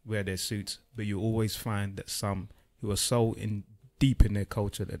majority wear their suits, but you always find that some who are so deep in their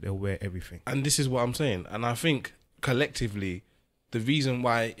culture that they'll wear everything. And this is what I'm saying. And I think collectively, the reason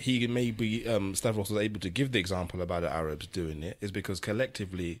why he maybe Stavros was able to give the example about the Arabs doing it is because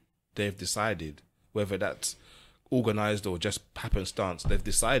collectively they've decided, whether that's organized or just happenstance, they've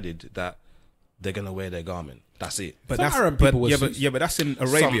decided that they're gonna wear their garment. That's it. But Some that's Arab but, people wear yeah, suits. but that's in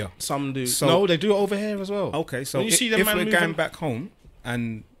Arabia. Some do. So- No, they do it over here as well. Okay, so When you if, see the if man we're moving- going back home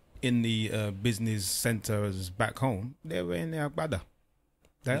and in the business centers back home, they're wearing their agbada.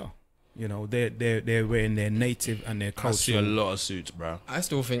 They are. You know, they're wearing their native and their I see a cultural. lot of suits, bro. I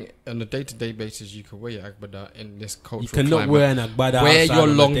still think on a day-to-day basis you can wear your agbada in this cultural You cannot climate. wear an agbada Wear outside your on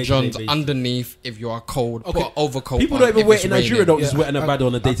a long day-to-day johns basis. underneath if you are cold. Okay. Put an overcoat People on don't even if wear it's in Nigeria. raining. Don't just wear an agbada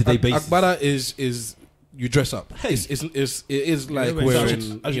on a day-to-day basis. Agbada is you dress up. It is like wear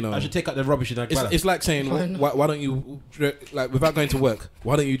wearing, I should take out the rubbish in agbada. It's like saying, Why not? why don't you, like, without going to work,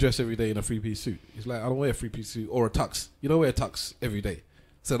 why don't you dress every day in a 3-piece suit? It's like, I don't wear a 3-piece suit or a tux. You don't wear a tux every day.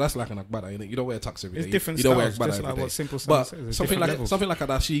 So that's like an agbada, innit? You don't wear a tux every day. It's different You don't wear styles, agbada just every like day. what Simple Sam But says. There's something different like levels. something like a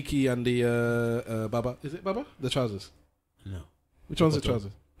dashiki and the baba. Is it baba? The trousers. No. Which one's the Shokoto.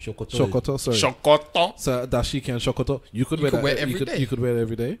 trousers? Shokoto. Shokoto. Sorry. Shokoto. So dashiki and shokoto. You could You wear could that. wear it every day. You could wear it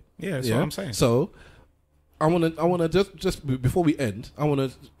every day. Yeah, that's what I'm saying. So I wanna just before we end, I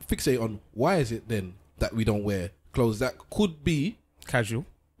wanna fixate on why is it then that we don't wear clothes that could be Casual.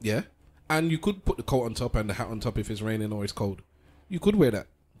 and you could put the coat on top and the hat on top if it's raining or it's cold. You could wear that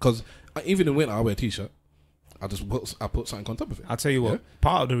because even in winter I wear a t-shirt. I put something on top of it. I'll tell you what, Yeah.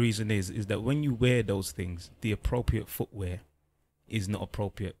 part of the reason is that when you wear those things, the appropriate footwear is not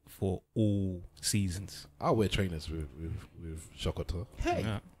appropriate for all seasons. I'll wear trainers with shokoto. Hey.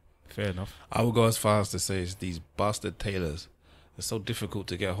 Yeah, fair enough. I will go as far as to say it's these bastard tailors. They're so difficult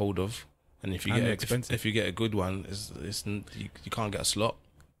to get hold of, and if you And get they're expensive. if you get a good one, you can't get a slot.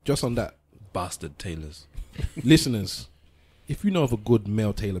 Just on that, Bastard tailors. listeners, if you know of a good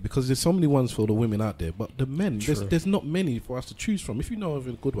male tailor, because there's so many ones for the women out there, but the men, there's not many for us to choose from. If you know of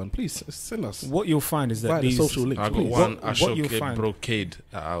a good one, please send us. What you'll find is that Via the these social links, I got please. one what you'll Ashok find- brocade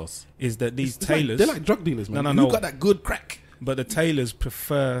at house. is that these It's like- tailors, they're like drug dealers, man. No. You got that good crack. but the tailors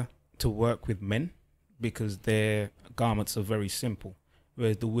prefer to work with men because their garments are very simple.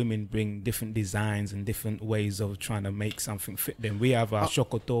 Whereas the women bring different designs and different ways of trying to make something fit them. We have our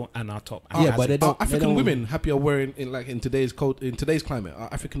shokoto and our top. And Yeah, our but they zip. don't- Are African women happier wearing in today's climate? Are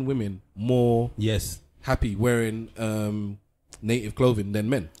African women more Yes. happy wearing native clothing than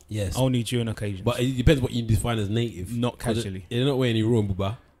men? Yes. only during occasions. But it depends what you define as native. Not 'Cause casually. They're not wearing any room,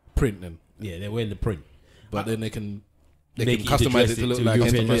 booba. Print then, Yeah, they're wearing the print. but then they can Make it customize dress it to it look to like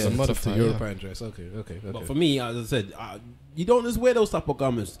European yeah, dress and to modify, yeah. European dress. Okay. But for me, as I said, you don't just wear those type of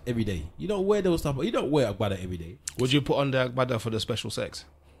garments every day. You don't wear those type of. You don't wear agbada every day. Would you put on the agbada for the special sex?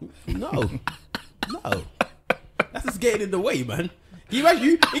 No, no. That's just getting in the way, man. You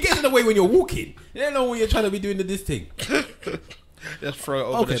imagine it gets in the way when you're walking. You don't know when you're trying to be doing this thing. Just throw it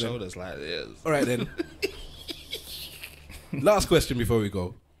over Okay, the then. shoulders like this. All right then. Last question before we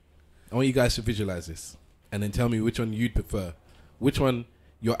go. I want you guys to visualize this and then tell me which one you'd prefer. Which one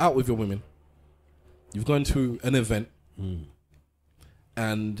you're out with your women. You've gone to an event,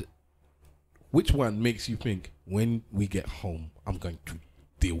 and which one makes you think when we get home, I'm going to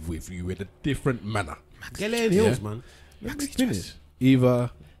deal with you in a different manner? Get in heels, Yeah. man. Let me finish. Either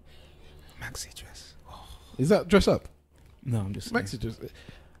maxi dress. is that dress up? No, I'm just saying. Maxi dress.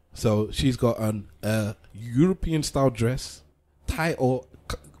 So she's got an European style dress, tie or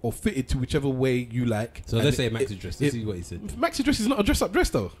fitted to whichever way you like. So And let's say it- maxi dress. This is what he said. Maxi dress is not a dress up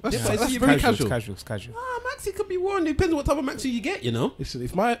dress though. That's, Yeah, that's it's very Casuals, casual. casual. Maxi could be worn. Depends what type of maxi you get. You know. Listen,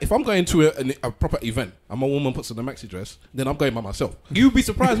 if I'm going to a proper event and my woman puts on a maxi dress, then I'm going by myself. You'd be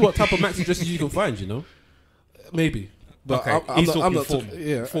surprised what type of maxi dresses you can find. You know. Maybe. But Okay, I'm he's not, I'm talking not formal.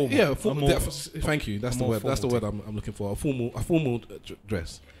 yeah, Formal. yeah. A Formal, more- thank you. That's a the more word. That's the word formal I'm looking for. A formal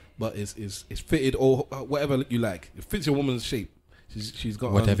dress. but it's fitted or whatever you like. It fits your woman's shape. She's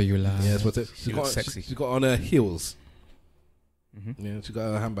got Whatever on, you like. Yes, whatever. She looks sexy. She's got on her heels. Mm-hmm. Yeah, she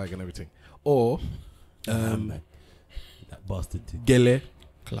got her handbag and everything. Or That bastard too. gele,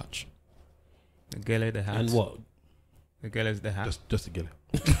 Clutch. The gele, the hat. And what? The gele is the hat. just a gele.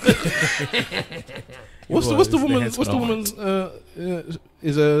 What's the woman's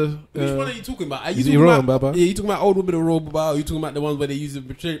is a Which one are you talking about? Are you is talking Iran, about? Baba? Yeah, you talking about old women or raw Baba? Or you talking about the ones where they use the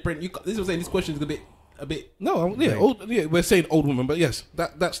print? This is what I'm saying. This question is a bit. No, yeah, we're saying old woman, but yes,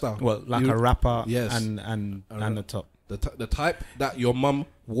 that style. Well, like a wrapper, Yes. and the top. The type that your mum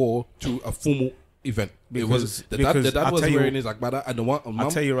wore to a formal event. It was the Because dad I'll was tell you- wearing his agbada, and the one I'll mum.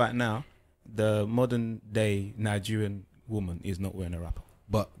 tell you right now, the modern day Nigerian woman is not wearing a wrapper.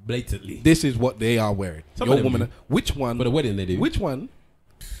 But Blatantly. this is what they are wearing. Some Your of them woman. do. Which one? For the wedding they do. Which one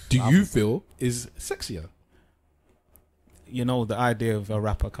do you feel is sexier? You know, the idea of a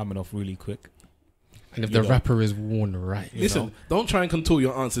wrapper coming off really quick. And if the wrapper is worn right. Listen, don't try and contour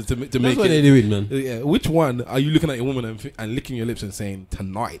your answers to That's make what they're it. doing, man. Yeah, which one are you looking at your woman and licking your lips and saying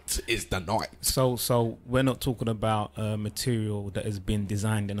tonight is the night? So we're not talking about material that has been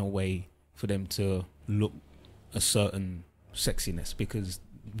designed in a way for them to look a certain sexiness, because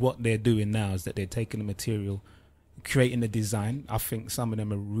what they're doing now is that they're taking the material, creating the design. I think some of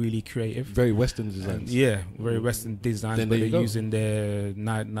them are really creative. Very Western And designs. yeah, very Western design, Then but there you they're go. using their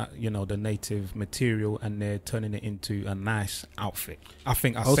the native material and they're turning it into a nice outfit. I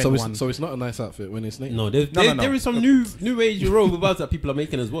think I Oh, sent one. so it's not a nice outfit when it's naked. No, No. there is some new age robe about that people are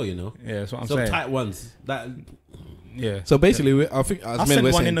making as well. You know, Yeah, that's what I'm some saying. tight ones. That Yeah. So basically, I think as I men sent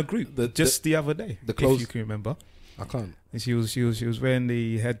we're one saying in a group just the other day. the clothes- if you can remember. I can't. And she was wearing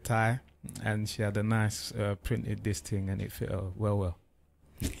the head tie, and she had a nice printed this thing, and it fit her well.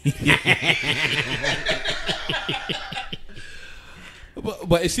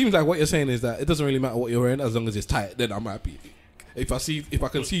 But it seems like what you're saying is that it doesn't really matter what you're wearing as long as it's tight. Then I'm happy. If I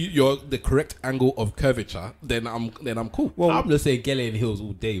can see the correct angle of curvature, then I'm cool. well, I'm gonna say Gele and heels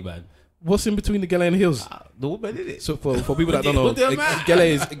all day, man. What's in between the gele and the heels? The woman did it. So for people that don't know, What the man?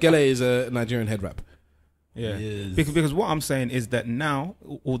 gele is a Nigerian head wrap. Yeah. Yes. Because what I'm saying is that now,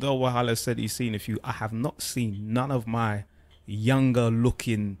 although Wahala said he's seen a few, I have not seen none of my younger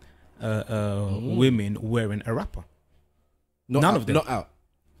looking women wearing a wrapper. None of them. Not out.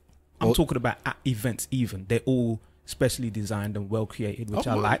 I'm talking about at events even. They're all specially designed and well created, which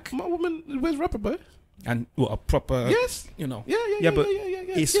I like. My woman wears wrapper, boy. And a proper, Yes. you know. Yeah. But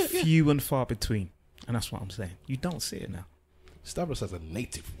yeah. it's yeah. few and far between. And that's what I'm saying. You don't see it now. Stavros as a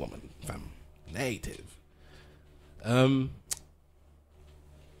native woman, fam. Native.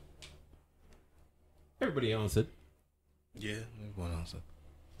 Everybody answered. Yeah, everyone answered.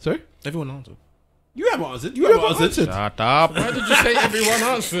 Sorry? Everyone answered. You have answered. You have answered. Shut up. Why did you say everyone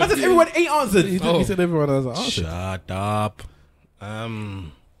answered? I said everyone ain't answered. He said everyone has an answer. Shut up.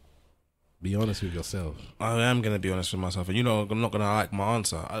 Be honest with yourself. I am gonna be honest with myself, and I'm not gonna like my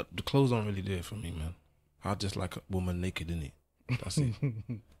answer. The clothes don't really do it for me, man. I just like a woman naked in it. That's it.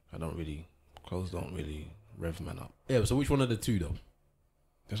 Clothes don't really rev man up. Yeah. So which one of the two though?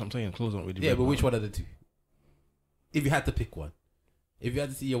 That's what I'm saying. Clothes don't really. Yeah, rev but man which up. one of the two? If you had to pick one, if you had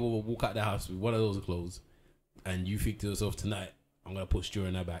to see your woman walk out the house with one of those clothes, and you think to yourself tonight, I'm gonna put stew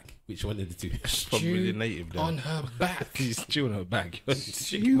on her back. Which one of the two? Probably the native. Then. On her back. He's stew on her back. You're a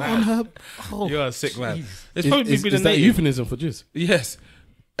sick You man. on her? Oh, You're a sick man. It's Is probably the that a native. euphemism for Jews? Yes.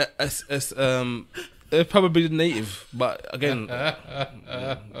 It's probably the native, but again,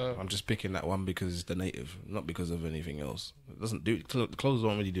 I'm just picking that one because it's the native, not because of anything else. It doesn't do. Clothes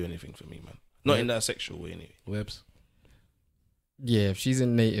don't really do anything for me, man. Not in that sexual way, anyway. Webs. Yeah, if she's a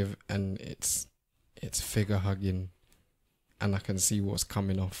native and it's figure hugging, and I can see what's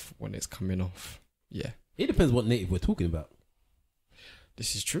coming off when it's coming off. Yeah, It depends what native we're talking about.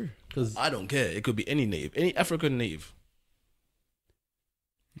 this is true. Because I don't care. It could be any native, any African native.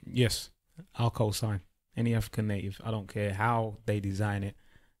 yes, I'll co-sign any African native. I don't care how they design it.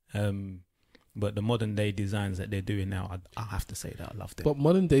 But the modern day designs that they're doing now, I have to say that I love them. But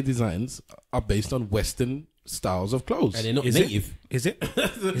modern day designs are based on Western styles of clothes. and they're not Is native. Is it?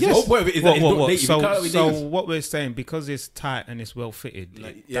 The whole point of it is that it's not native. You can't be So native. what we're saying, because it's tight and it's well fitted,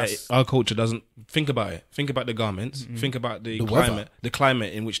 Our culture doesn't think about it. Think about the garments. Mm-hmm. Think about the weather. climate, the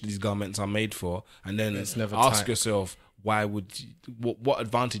climate in which these garments are made for, and then It's never ask tight. yourself what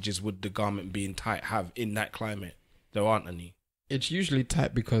advantages would the garment being tight have in that climate? There aren't any. It's usually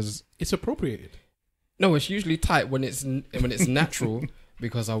tight because It's appropriated. it's usually tight when it's natural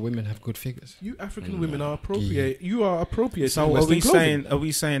because our women have good figures. You African women are appropriate. You are appropriate. So are we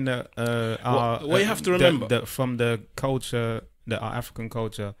saying that our what you have to remember- that from the culture, that our African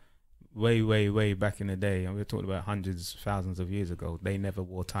culture way back in the day, and we're talking about hundreds, thousands of years ago, they never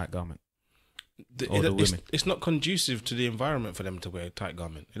wore tight garment. Or the women. It's not conducive to the environment for them to wear a tight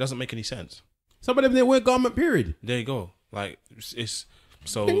garment. It doesn't make any sense. Some of them didn't wear garment, period. There you go. Like, it's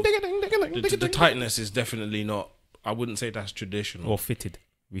so the tightness is definitely not. I wouldn't say that's traditional. Or fitted,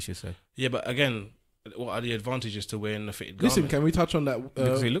 we should say. Yeah, but again, what are the advantages to wearing a fitted Listen, garment? can we touch on that?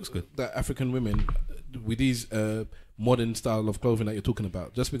 Because it looks good. That African women with these modern style of clothing that you're talking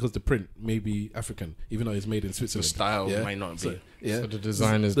about, just because the print may be African, even though it's made in The Switzerland. style Yeah. might not be. So, yeah. So the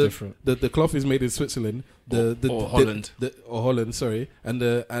design is The- different. The cloth is made in Switzerland. Or Holland. Or Holland, sorry. And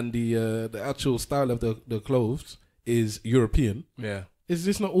the actual style of the clothes is European. Yeah. Is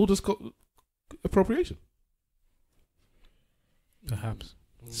this not all just appropriation? Perhaps.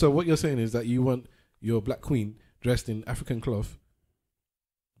 So what you're saying is that you want your black queen dressed in African cloth,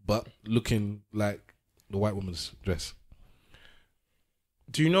 but looking like the white woman's dress.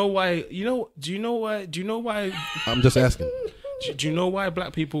 Do you know why? Do you know why? I'm just asking. Do you know why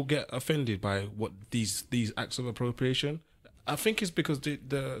black people get offended by what these acts of appropriation? I think it's because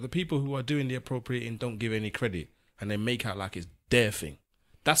the people who are doing the appropriating don't give any credit, and they make out like it's their thing.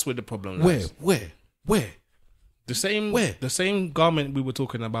 That's where the problem lies. Where? The same garment we were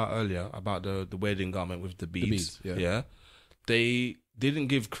talking about earlier, about the wedding garment with the beads. yeah. They didn't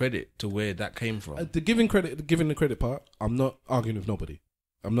give credit to where that came from. The giving the credit part, I'm not arguing with nobody.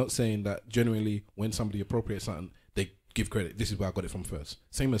 I'm not saying that genuinely when somebody appropriates something, they give credit. This is where I got it from first.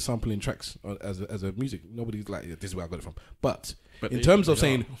 Same as sampling tracks as a music. Nobody's like, this is where I got it from. But in terms of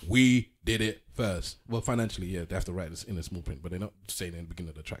saying we did it first, well, financially, yeah, they have to write this in a small print, but they're not saying it in the beginning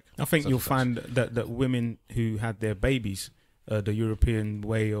of the track. I think Such you'll as such. find that women who had their babies, the European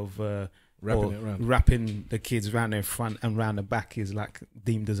way of Wrapping it around. wrapping the kids round their front and round the back is like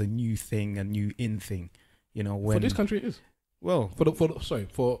deemed as a new thing, a new in thing. You know, when For this country, it is. well, For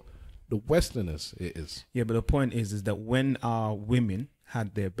the Westerners, it is. yeah, but the point is that when our women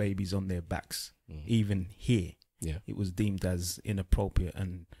had their babies on their backs, even here, Yeah. it was deemed as inappropriate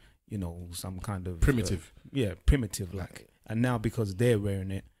and some kind of Primitive. primitive like. And now because they're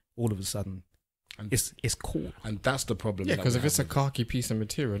wearing it, all of a sudden, it's cool. And that's the problem. Yeah, that because we if it's a have with khaki piece of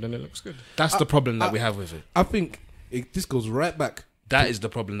material, then it looks good. it. That's the problem that we have with it. I think this goes right back. That is the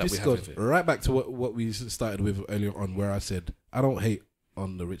problem that This we have goes with it. right back to what we started with earlier on, where I said I don't hate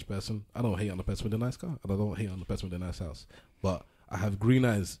on the rich person, I don't hate on the person with a nice car, and I don't hate on the person with a nice house. But I have green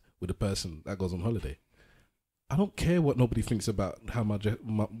eyes with the person that goes on holiday. I don't care what nobody thinks about how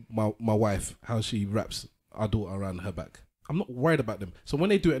my wife, how she wraps our daughter around her back. I'm not worried about them. So when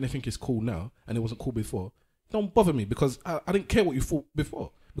they do it and they think it's cool now and it wasn't cool before, don't bother me, because I didn't care what you thought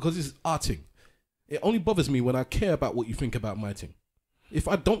before, because it's our thing. It only bothers me when I care about what you think about my thing. If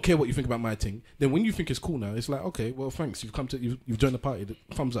I don't care what you think about my thing, then when you think it's cool now, it's like, okay, well, thanks. You've joined the party.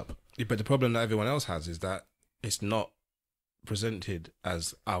 Thumbs up. Yeah, but the problem that everyone else has is that it's not presented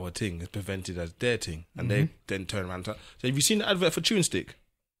as our thing. It's presented as their thing, and they then turn around. So have you seen the advert for Tune Stick?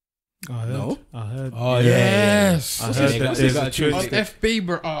 I heard. No? I heard. Oh Yes. I Yeah, heard they that got- there's they a got a tune On stick. FB,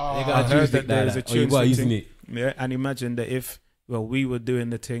 bro. They Oh, got I a heard tune that there's a like that. Oh, tune you got stick using thing. it. Yeah, and imagine that if we were doing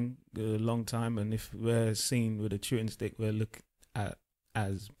the thing a long time, and if we're seen with a tuning stick, we're looked at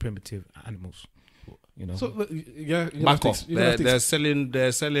as primitive animals. So yeah, Backo.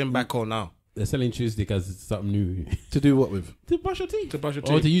 They're selling Backo now. They're selling tune stick as something new. to do what with? To brush your teeth. To brush your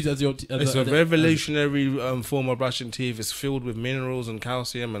Or teeth. to use as your... It's a revolutionary form of brushing teeth. It's filled with minerals and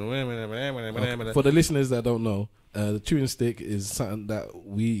calcium and For the listeners that don't know, the chewing stick is something that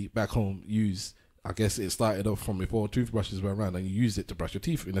we back home use. I guess it started off from before toothbrushes were around, and you used it to brush your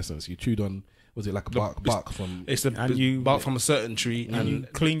teeth. In essence, you chewed on, was it like a bark from, It's And the you- bark from a certain tree, And you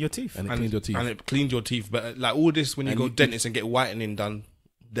clean your teeth. and it cleaned your teeth. And it cleaned your teeth. But like all this, when you And go you- dentist and get whitening done,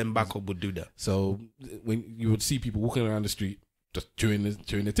 then Backo would do that. So when you would see people walking around the street just chewing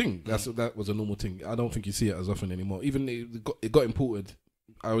the thing, that was a normal thing. I don't think you see it as often anymore. Even it got imported.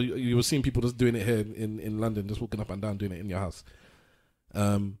 You were seeing people just doing it here in London, just walking up and down doing it in your house.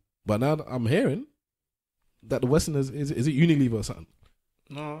 But now I'm hearing that the Westerners is it Unilever or something?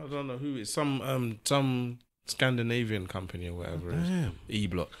 No, I don't know who it's. Some Scandinavian company or whatever it is. Damn.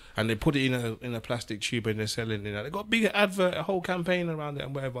 E-Block, and they put it in a plastic tube and they're selling it. They got a big advert, a whole campaign around it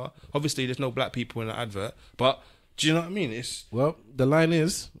and whatever. Obviously, there's no black people in the advert, but do you know what I mean? It's Well, the line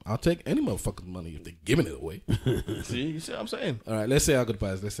is, I'll take any motherfucking money if they're giving it away. see, you see what I'm saying? All right, let's say our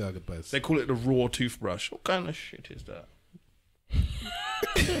goodbyes. They call it the raw toothbrush. What kind of shit is that?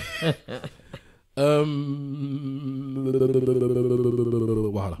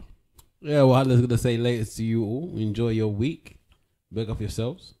 Wahala. Yeah, well, I was going to say later to you all. Enjoy your week. Big up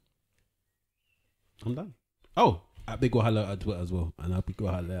yourselves. I'm done. Oh, Big Wahala at Twitter as well, and Big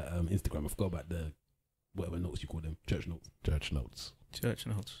Wahala Instagram. I forgot about the whatever notes you call them, church notes. Church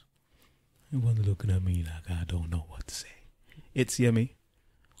notes. Everyone's looking at me like I don't know what to say. It's Yummy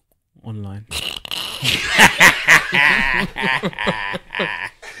online.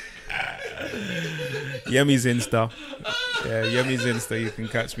 Yummy's Insta. Yeah, Yummy's Insta. You can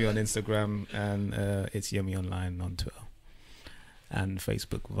catch me on Instagram, and it's Yummy online on Twitter and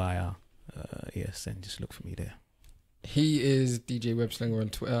Facebook via ESN. Just look for me there. He is DJ Webslinger on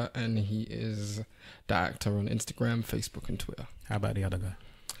Twitter, and he is the actor on Instagram, Facebook, and Twitter. How about the other guy?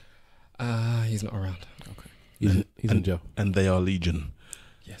 He's not around. Okay. He's in jail. And they are legion.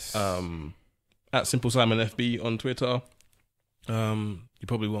 Yes. At Simple Simon FB on Twitter. You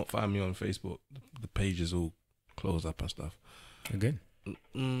probably won't find me on Facebook. The page is all closed up and stuff. Again?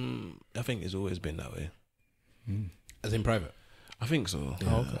 I think it's always been that way. As in private. I think so.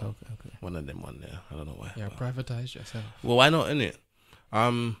 Yeah. Oh, okay. One of them there. I don't know why. Yeah, privatize yourself. Well, why not, innit?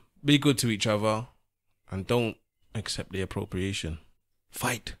 Be good to each other and don't accept the appropriation.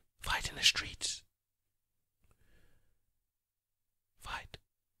 Fight in the streets. Fight.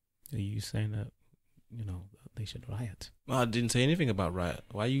 Are you saying that, they should riot? No, I didn't say anything about riot.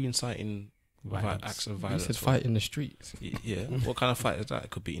 Why are you inciting acts of You violence? said fight in the streets. Yeah. What kind of fight is that? It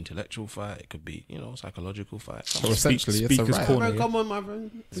could be intellectual fight. It could be, psychological fight. So essentially, it's a Speaker's riot. Corner. Yeah? Come on, my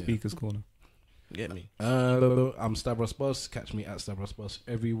friend. Speaker's Corner. Get me? I'm Stavros Boss. Catch me at Stavros Boss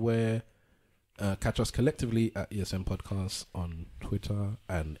everywhere. Catch us collectively at ESN Podcasts on Twitter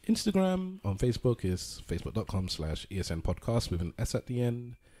and Instagram. On Facebook is facebook.com/ESN Podcast with an S at the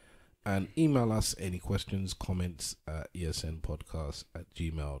end. And email us any questions, comments at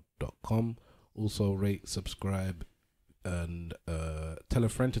esnpodcast@gmail.com. Also rate, subscribe, and tell a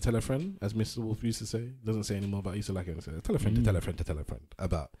friend to tell a friend, as Mr. Wolf used to say. Doesn't say anymore, but I used to like it. Say, tell a friend to tell a friend to tell a friend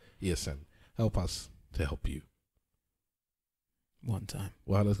about ESN. Help us to help you. One time.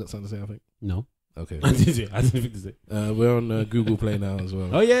 Wahala's got something to say, I think. No. Okay. I didn't think to say. We're on Google Play now as well.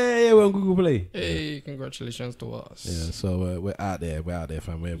 Oh yeah, we're on Google Play. Hey, congratulations to us. Yeah, so we're out there,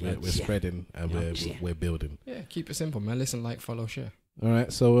 fam. We're spreading and we're building. Yeah, keep it simple, man. Listen, like, follow, share. All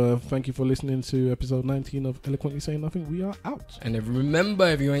right, so thank you for listening to episode 19 of Eloquently Saying Nothing. We are out. And remember,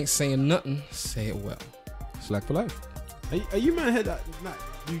 if you ain't saying nothing, say it well. Slack for life. Are you man heard that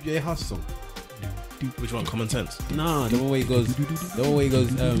UJ Huss song? Which one? Common Sense? No, the one where he goes, he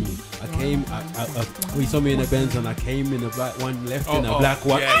saw me in the Benz and I came in the black one, left in the black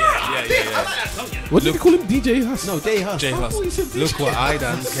one. Yeah. What did you call him? DJ Huss? No, J Huss. J Huss. Look what I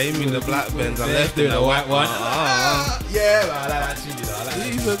done. Came in the black Benz and left in the white one. Yeah, man, I like that tune,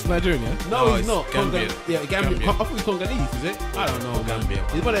 He's a Nigerian, yeah? No, he's not. Gambian. Gambian. I thought he was Congolese, is it? I don't know, Gambian.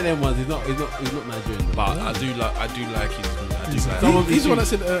 He's one of them ones. He's not Nigerian. But I do like his. He's the one that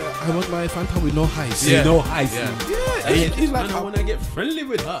said, I want my Fanta with no highs. Yeah. No highs. Yeah, He's like, I want to get friendly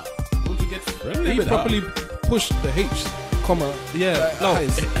with her. He properly pushed the H, comma. Yeah,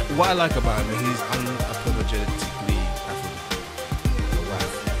 highs. What I like about him, he's unapologetically African.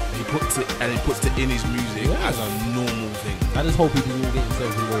 He puts it in his music as a normal thing. I just hope he doesn't get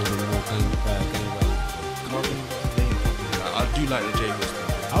himself involved in more gang I do like the J Huss thing.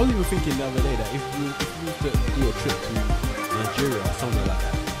 I was even thinking the other day that if you could do a trip to Nigeria or somewhere like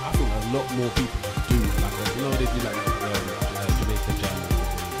that, I think a lot more people do like they do like Jamaica Jam.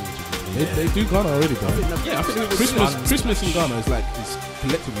 They do Ghana already, bro. I think Christmas in Ghana is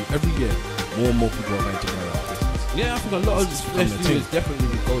collectively every year more and more people are going to Ghana at Christmas. Yeah, I think a lot of festivals definitely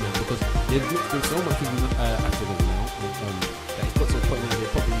will go there because there's so much with Africans now that it's got to a point where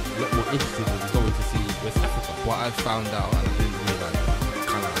they're probably a lot more interested in going to see West Africa. What I found out, and I didn't realize,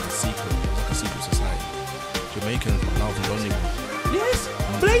 kind of like a secret. It was like a secret society. Jamaicans love Nollywood. Yes,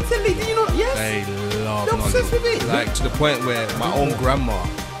 blatantly. Do you know? Yes, they love they're obsessed with it. Like to the point where my own grandma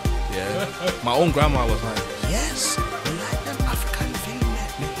was like, "Yes, we like them African film.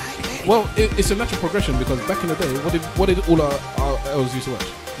 We like it." Well, it's a natural progression because back in the day, what did all our elders used to watch?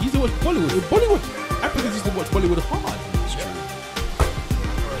 You used to watch Bollywood. Africans used to watch Bollywood hard.